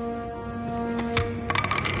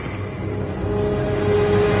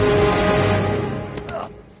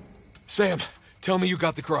 Sam, tell me you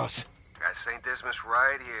got the cross. Got St. Dismas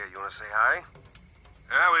right here. You want to say hi?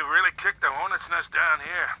 Yeah, we've really kicked the hornet's nest down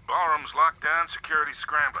here. Ballroom's locked down, security's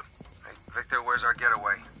scrambling. Hey, Victor, where's our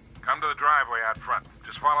getaway? Come to the driveway out front.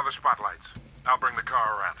 Just follow the spotlights. I'll bring the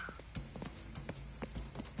car around.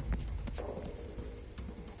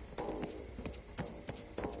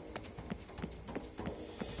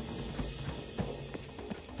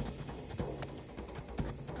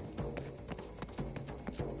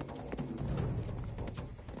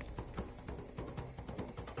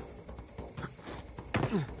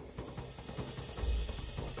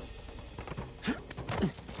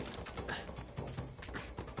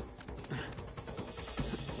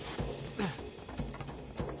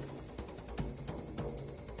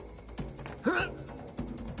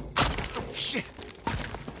 Shit.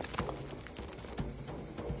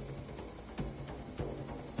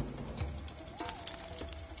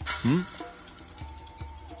 Hmm?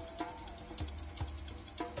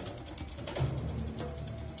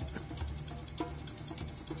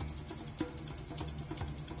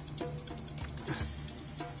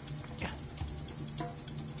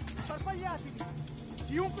 Sparpagliatevi!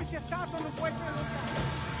 Chiunque sia stato non può essere lontano.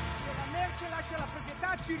 Se la merce lascia la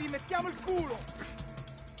proprietà ci rimettiamo il culo!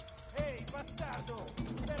 Ehi, bastardo!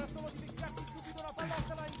 Spera solo di beccarti subito una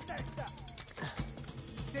pallottola in testa!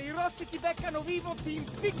 Se i rossi ti beccano vivo ti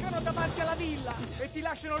impiccano davanti alla villa e ti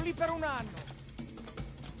lasciano lì per un anno!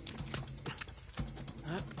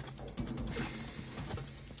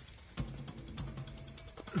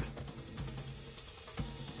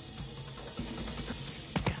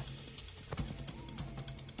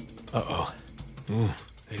 Uh-oh. Ooh,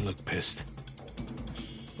 they look pissed.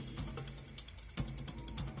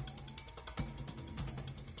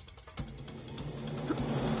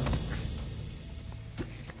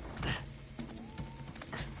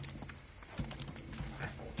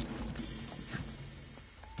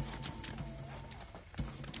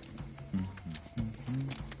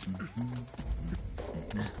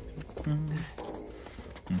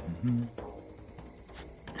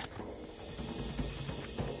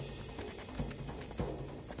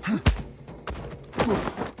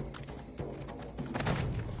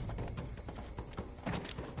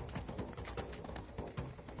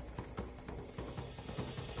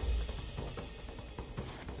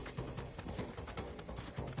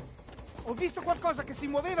 Ho visto qualcosa che si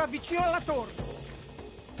muoveva vicino alla torre.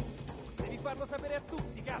 Devi farlo sapere a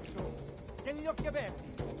tutti, cazzo! Tieni gli occhi aperti!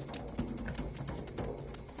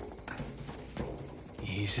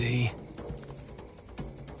 Easy.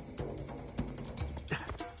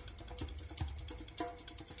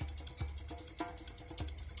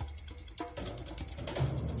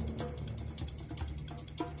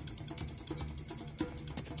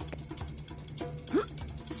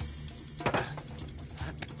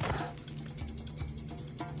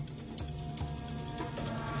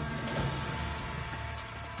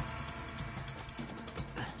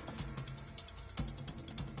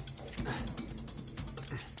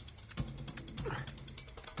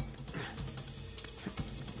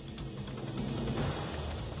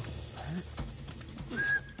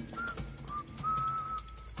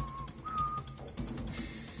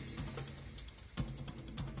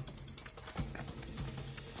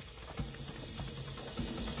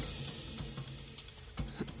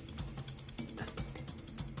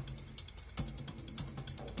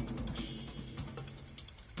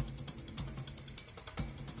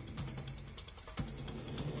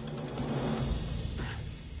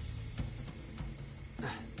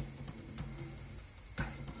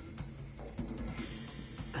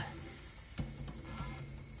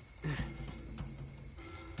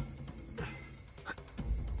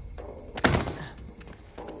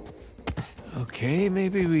 Okay,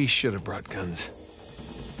 maybe we should have brought guns.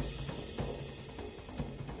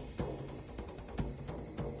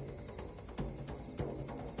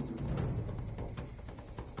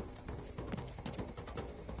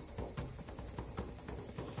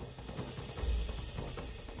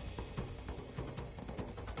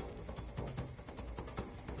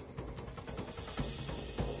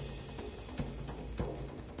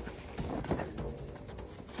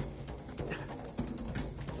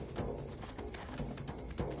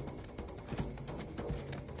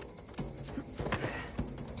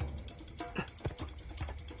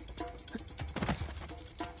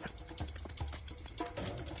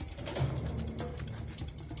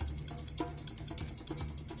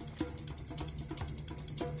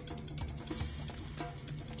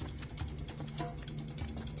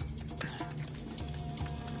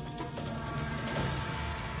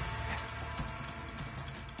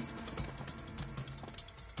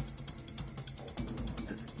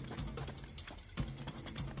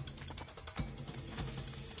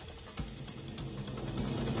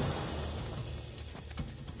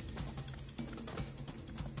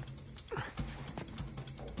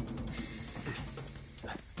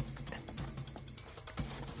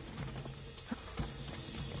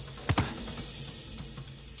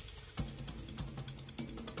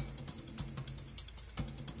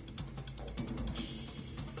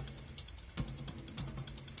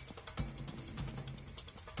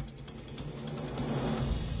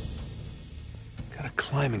 Gotta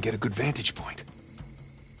climb and get a good vantage point.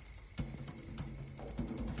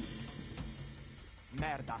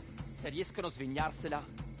 Merda, se riescono a svignarsela...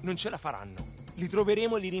 Non ce la faranno. Li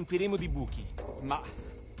troveremo e li riempiremo di buchi. Ma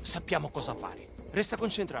sappiamo cosa fare. Resta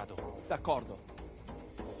concentrato. D'accordo.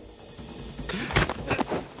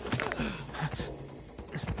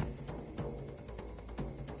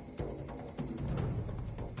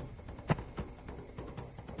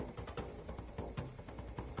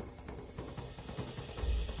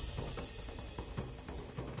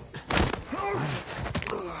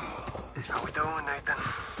 How we doing, Nathan?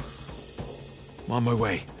 I'm on my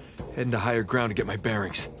way. Heading to higher ground to get my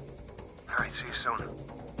bearings. All right, see you soon.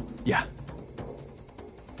 Yeah.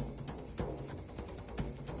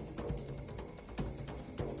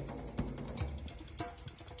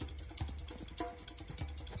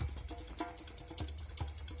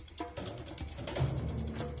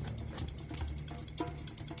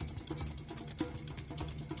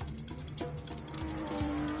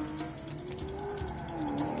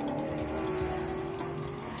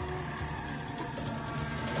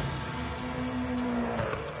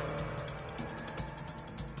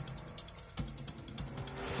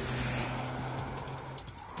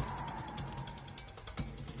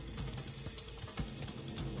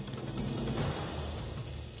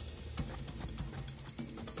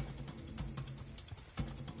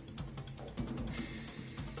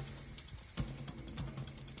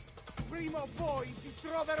 Prima o poi ti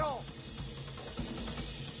troverò!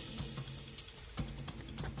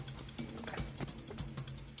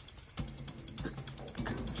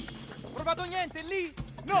 Ho trovato niente lì!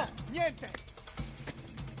 No, niente!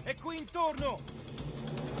 È qui intorno!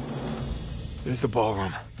 There's the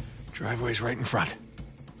ballroom. Driveway's right in front.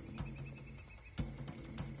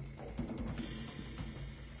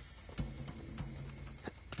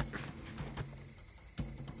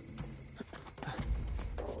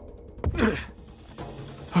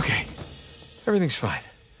 Okay. Everything's fine.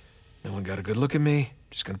 No one got a good look at me.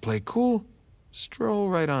 Just gonna play cool. Stroll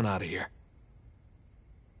right on out of here.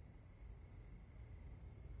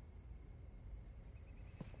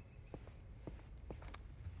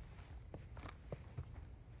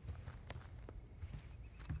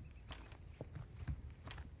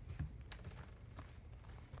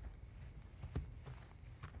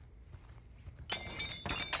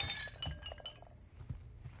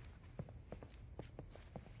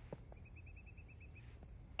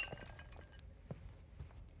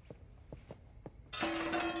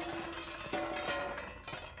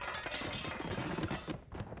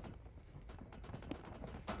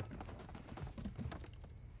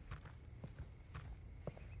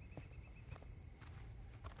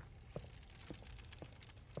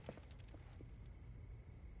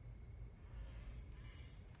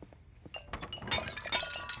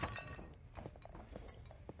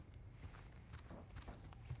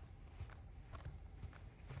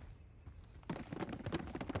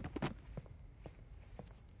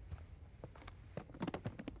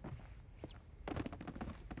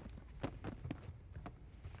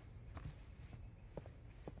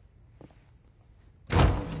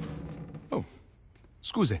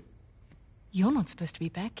 Scuse. You're not supposed to be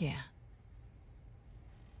back here.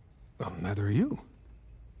 Well, neither are you.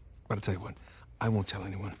 But I'll tell you what, I won't tell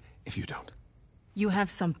anyone if you don't. You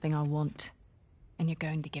have something I want, and you're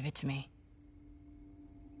going to give it to me.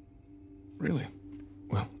 Really?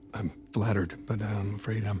 Well, I'm flattered, but I'm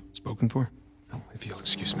afraid I'm spoken for. Oh, if you'll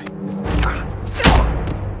excuse me.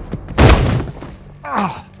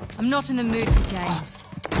 I'm not in the mood for games.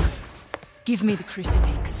 Give me the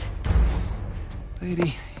crucifix.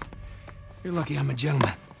 Lady, you're lucky I'm a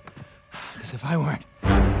gentleman. Because if I weren't,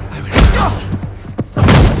 I would...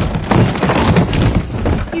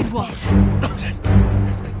 You'd what?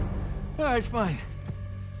 All right, fine.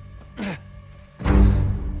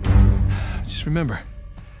 Just remember,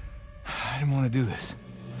 I didn't want to do this.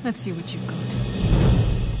 Let's see what you've got.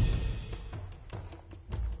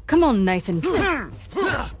 Come on, Nathan.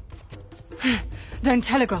 Don't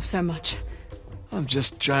telegraph so much. I'm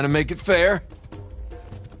just trying to make it fair.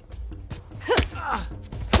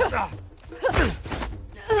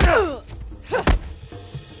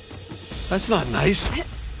 That's not nice.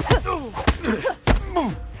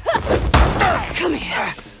 Come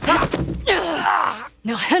here.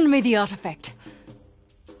 Now hand me the artifact.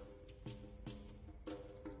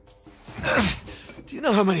 Do you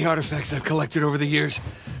know how many artifacts I've collected over the years?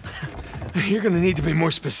 You're gonna need to be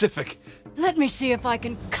more specific. Let me see if I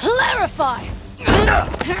can clarify. God.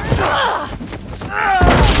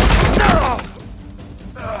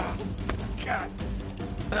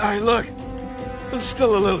 All right, look. I'm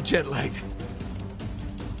still a little jet-lagged.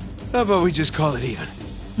 How about we just call it even?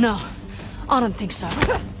 No, I don't think so.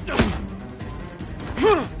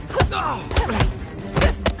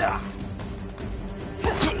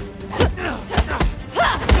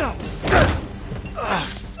 Oh,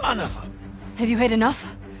 son of a... Have you had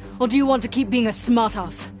enough? Or do you want to keep being a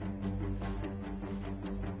smartass?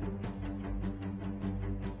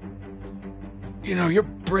 You know, you're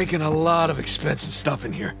breaking a lot of expensive stuff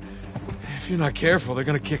in here. If you're not careful, they're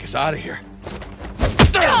gonna kick us out of here.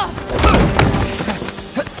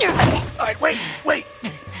 All right, wait!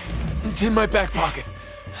 It's in my back pocket.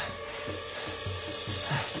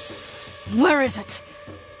 Where is it?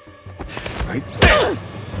 Right there.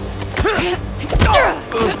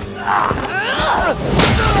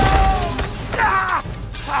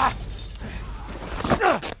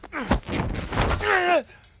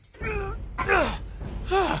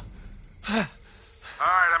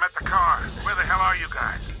 Alright, I'm at the car. Where the hell are you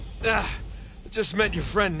guys? I just met your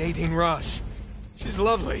friend, Nadine Ross. She's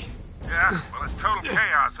lovely. Yeah? Well, it's total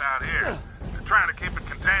chaos out here. They're trying to keep it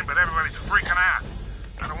contained, but everybody's freaking out.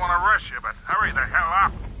 I don't want to rush you, but hurry the hell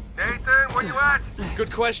up. Nathan, where you at?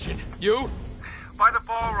 Good question. You? By the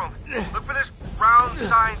ballroom. Look for this round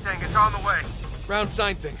sign thing. It's on the way. Round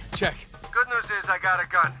sign thing. Check. Good news is I got a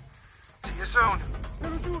gun. See you soon. Te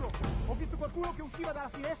lo giuro, ho visto qualcuno che usciva dalla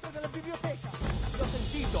finestra della biblioteca. L'ho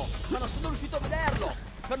sentito, ma non sono riuscito a vederlo.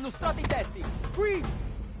 Perlustrate i tetti. Qui!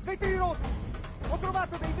 Vetri rossi! Ho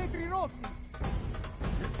trovato dei vetri rossi!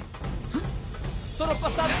 Sono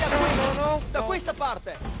passati da qui! Da questa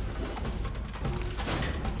parte!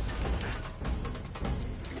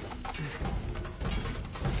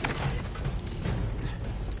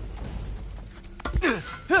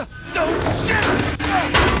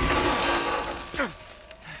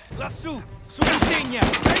 Lassù, sull'insegna!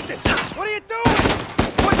 Nathan, what are you doing?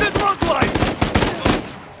 What's it look like?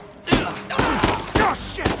 Oh,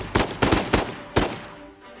 shit!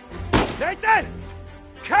 Nathan!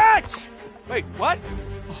 Catch! Wait, what?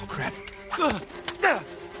 Oh, crap. Hey,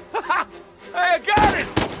 I got it!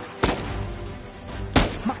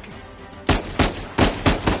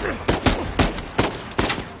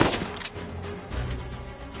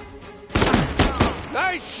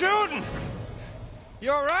 Nice shooting!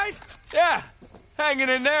 You alright? Yeah, hanging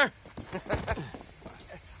in there.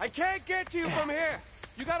 I can't get to you from here.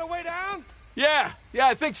 You got a way down? Yeah,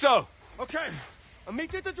 I think so. Okay, I'll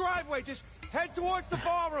meet you at the driveway. Just head towards the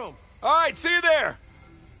ballroom. All right, see you there.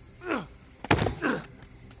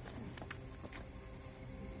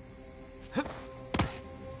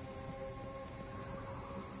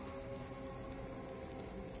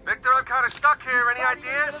 Victor, I'm kind of stuck here. Any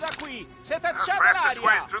ideas? Da qui! Sei Fastest tacciato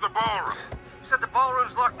way l'aria! through the ballroom. You said the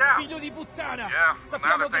ballroom's locked out. Figlio di puttana! Yeah, well,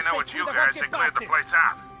 now Sappiamo that they che know sei it's qui you da guys, qualche they cleared the parte. place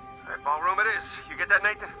out. That ballroom it is. You get that,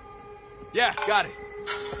 Nathan? Yeah, got it.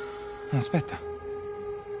 Aspetta.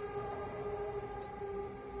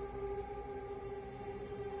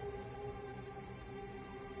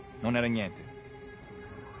 Non era niente.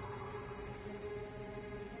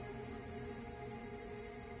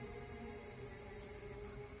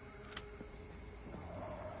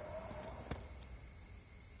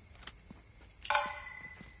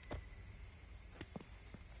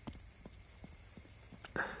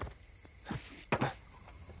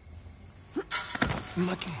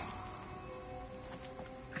 Ma che...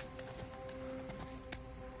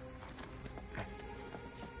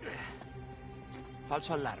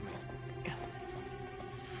 Falso allarme.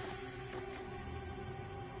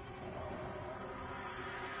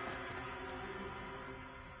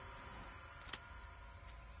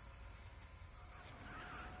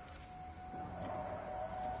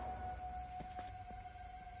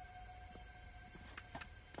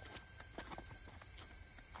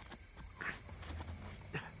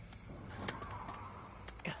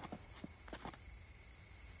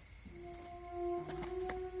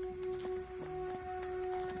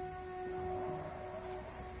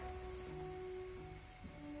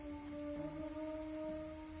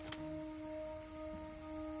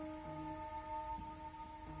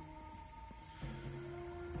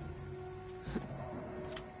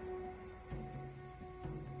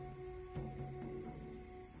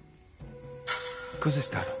 Cos'è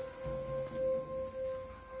stato?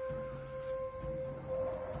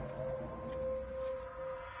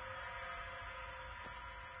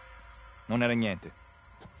 Non era niente.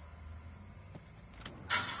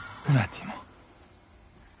 Un attimo.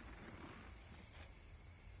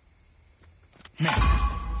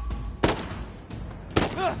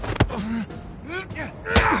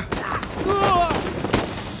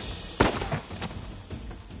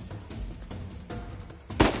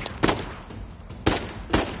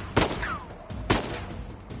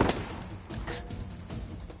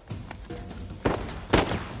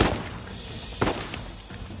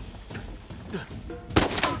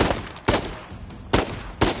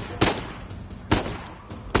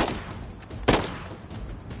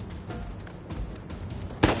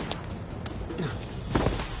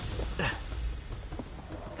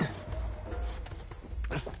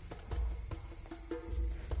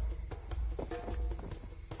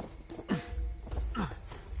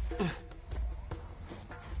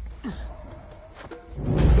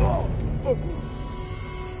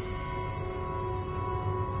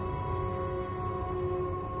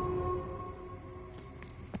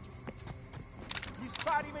 Gli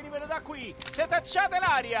spari venivano da qui! Sei tacciata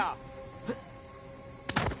l'aria!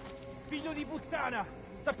 Figlio di puttana!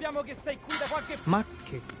 Sappiamo che sei qui da qualche... Ma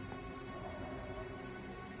che...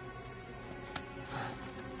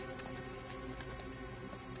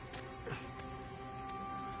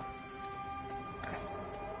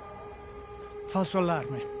 Falso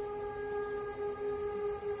allarme.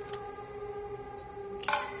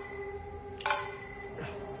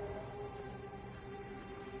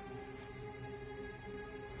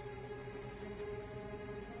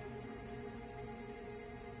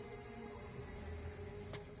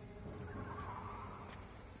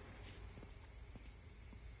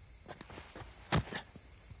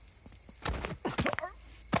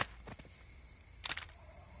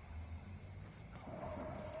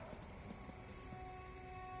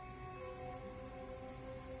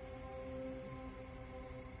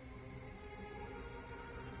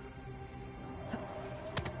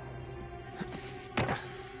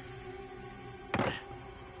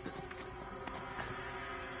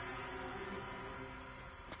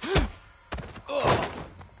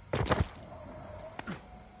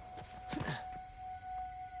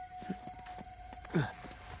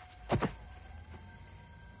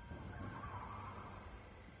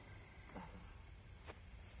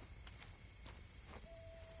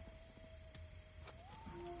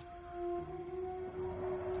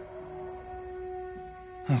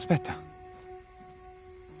 Aspetta.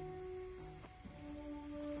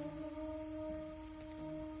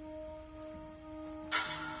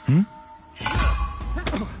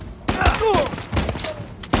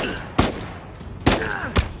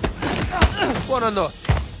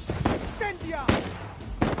 Buonanotte. Incendia!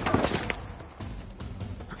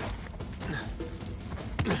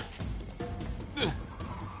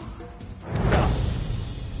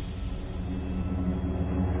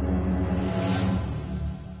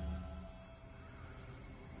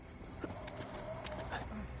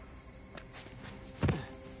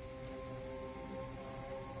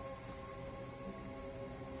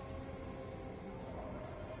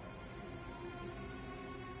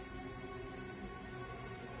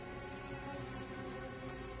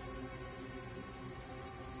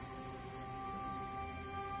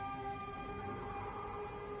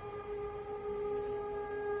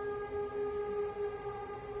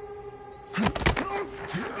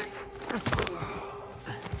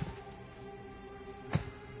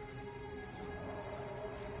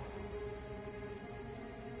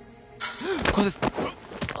 Cosa...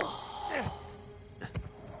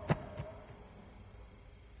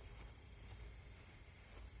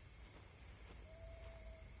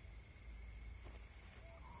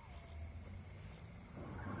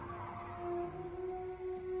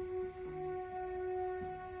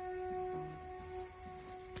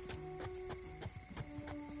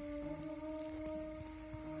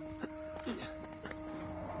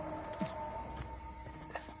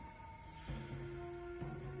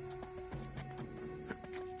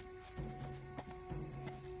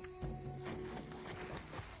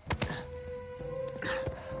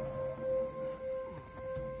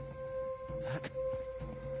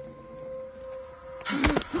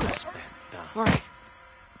 Aspetta. All right.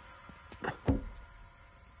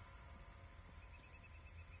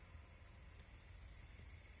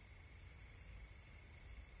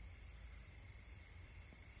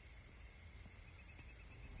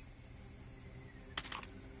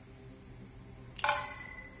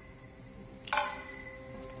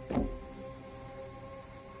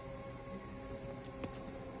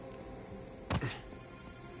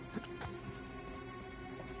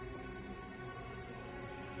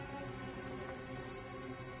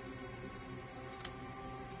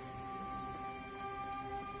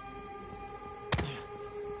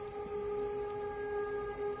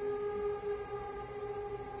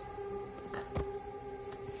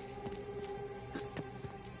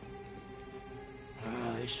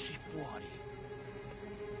 Esci fuori.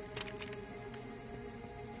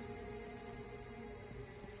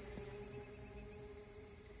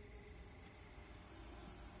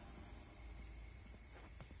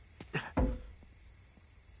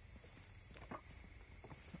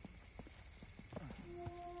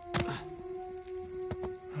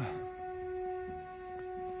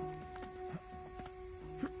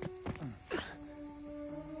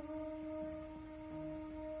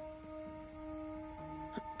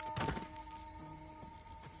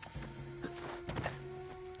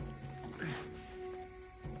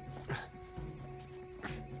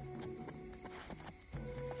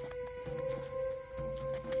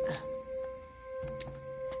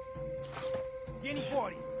 Vieni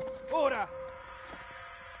fuori! Ora!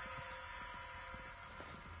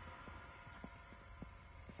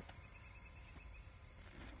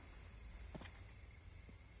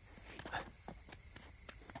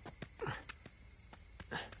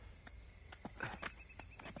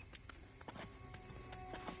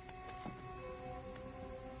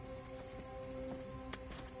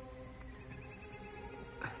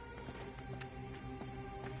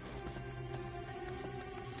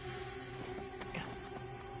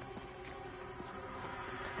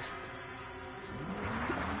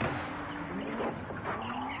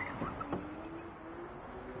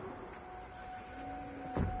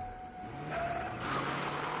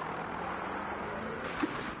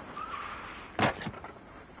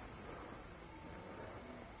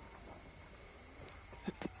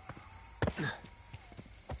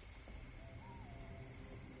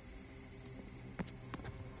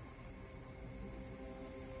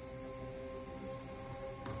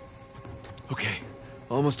 Okay,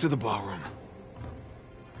 almost to the ballroom.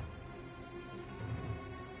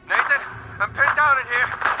 Nathan, I'm pinned down in here.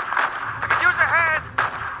 I could use a hand.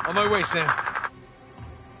 On my way, Sam.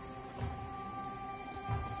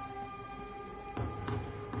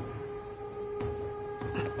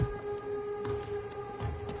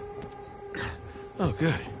 Oh,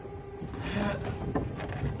 good.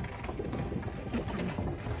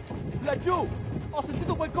 Laggiù! Ho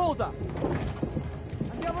sentito qualcosa!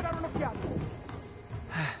 Andiamo a dare un'occhiata!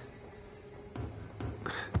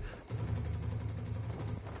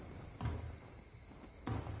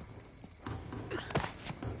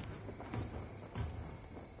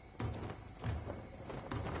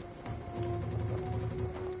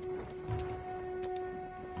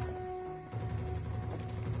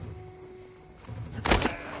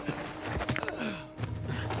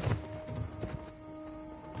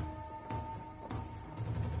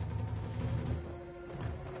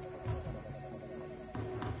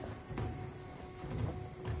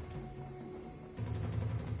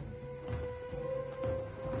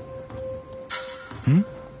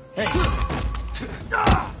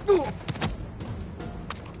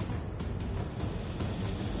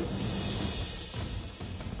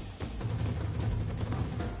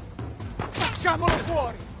 lasciamolo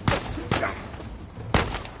fuori!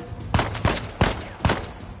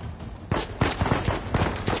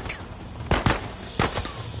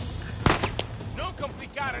 Non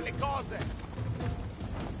complicare le cose!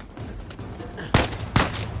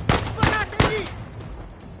 Sparate lì!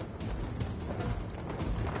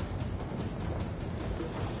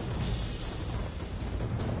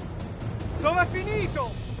 Dove è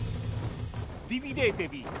finito?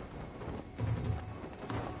 Dividetevi!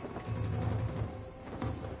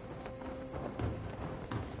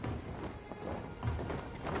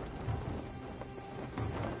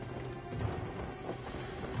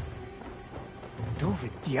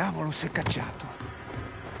 Dove diavolo si è cacciato?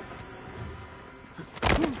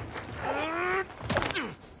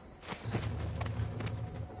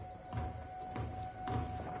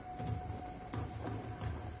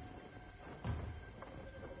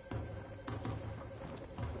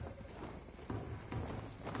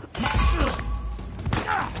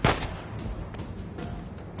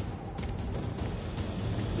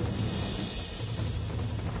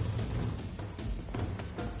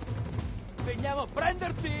 Veniamo a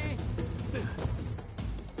prenderti!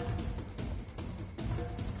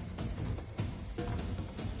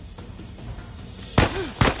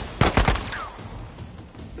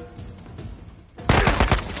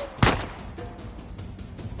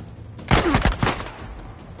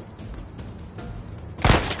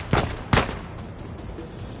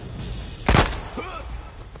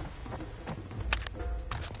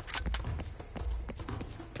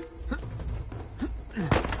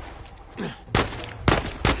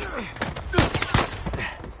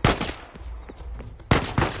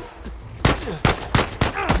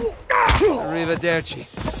 Arrivederci.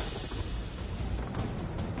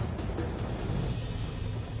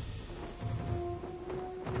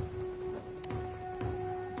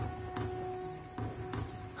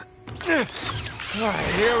 All right,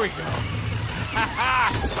 here we go.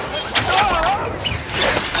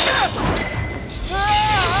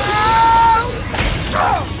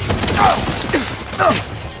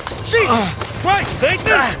 Jesus Christ,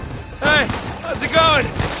 Nathan! Hey, how's it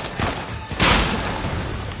going?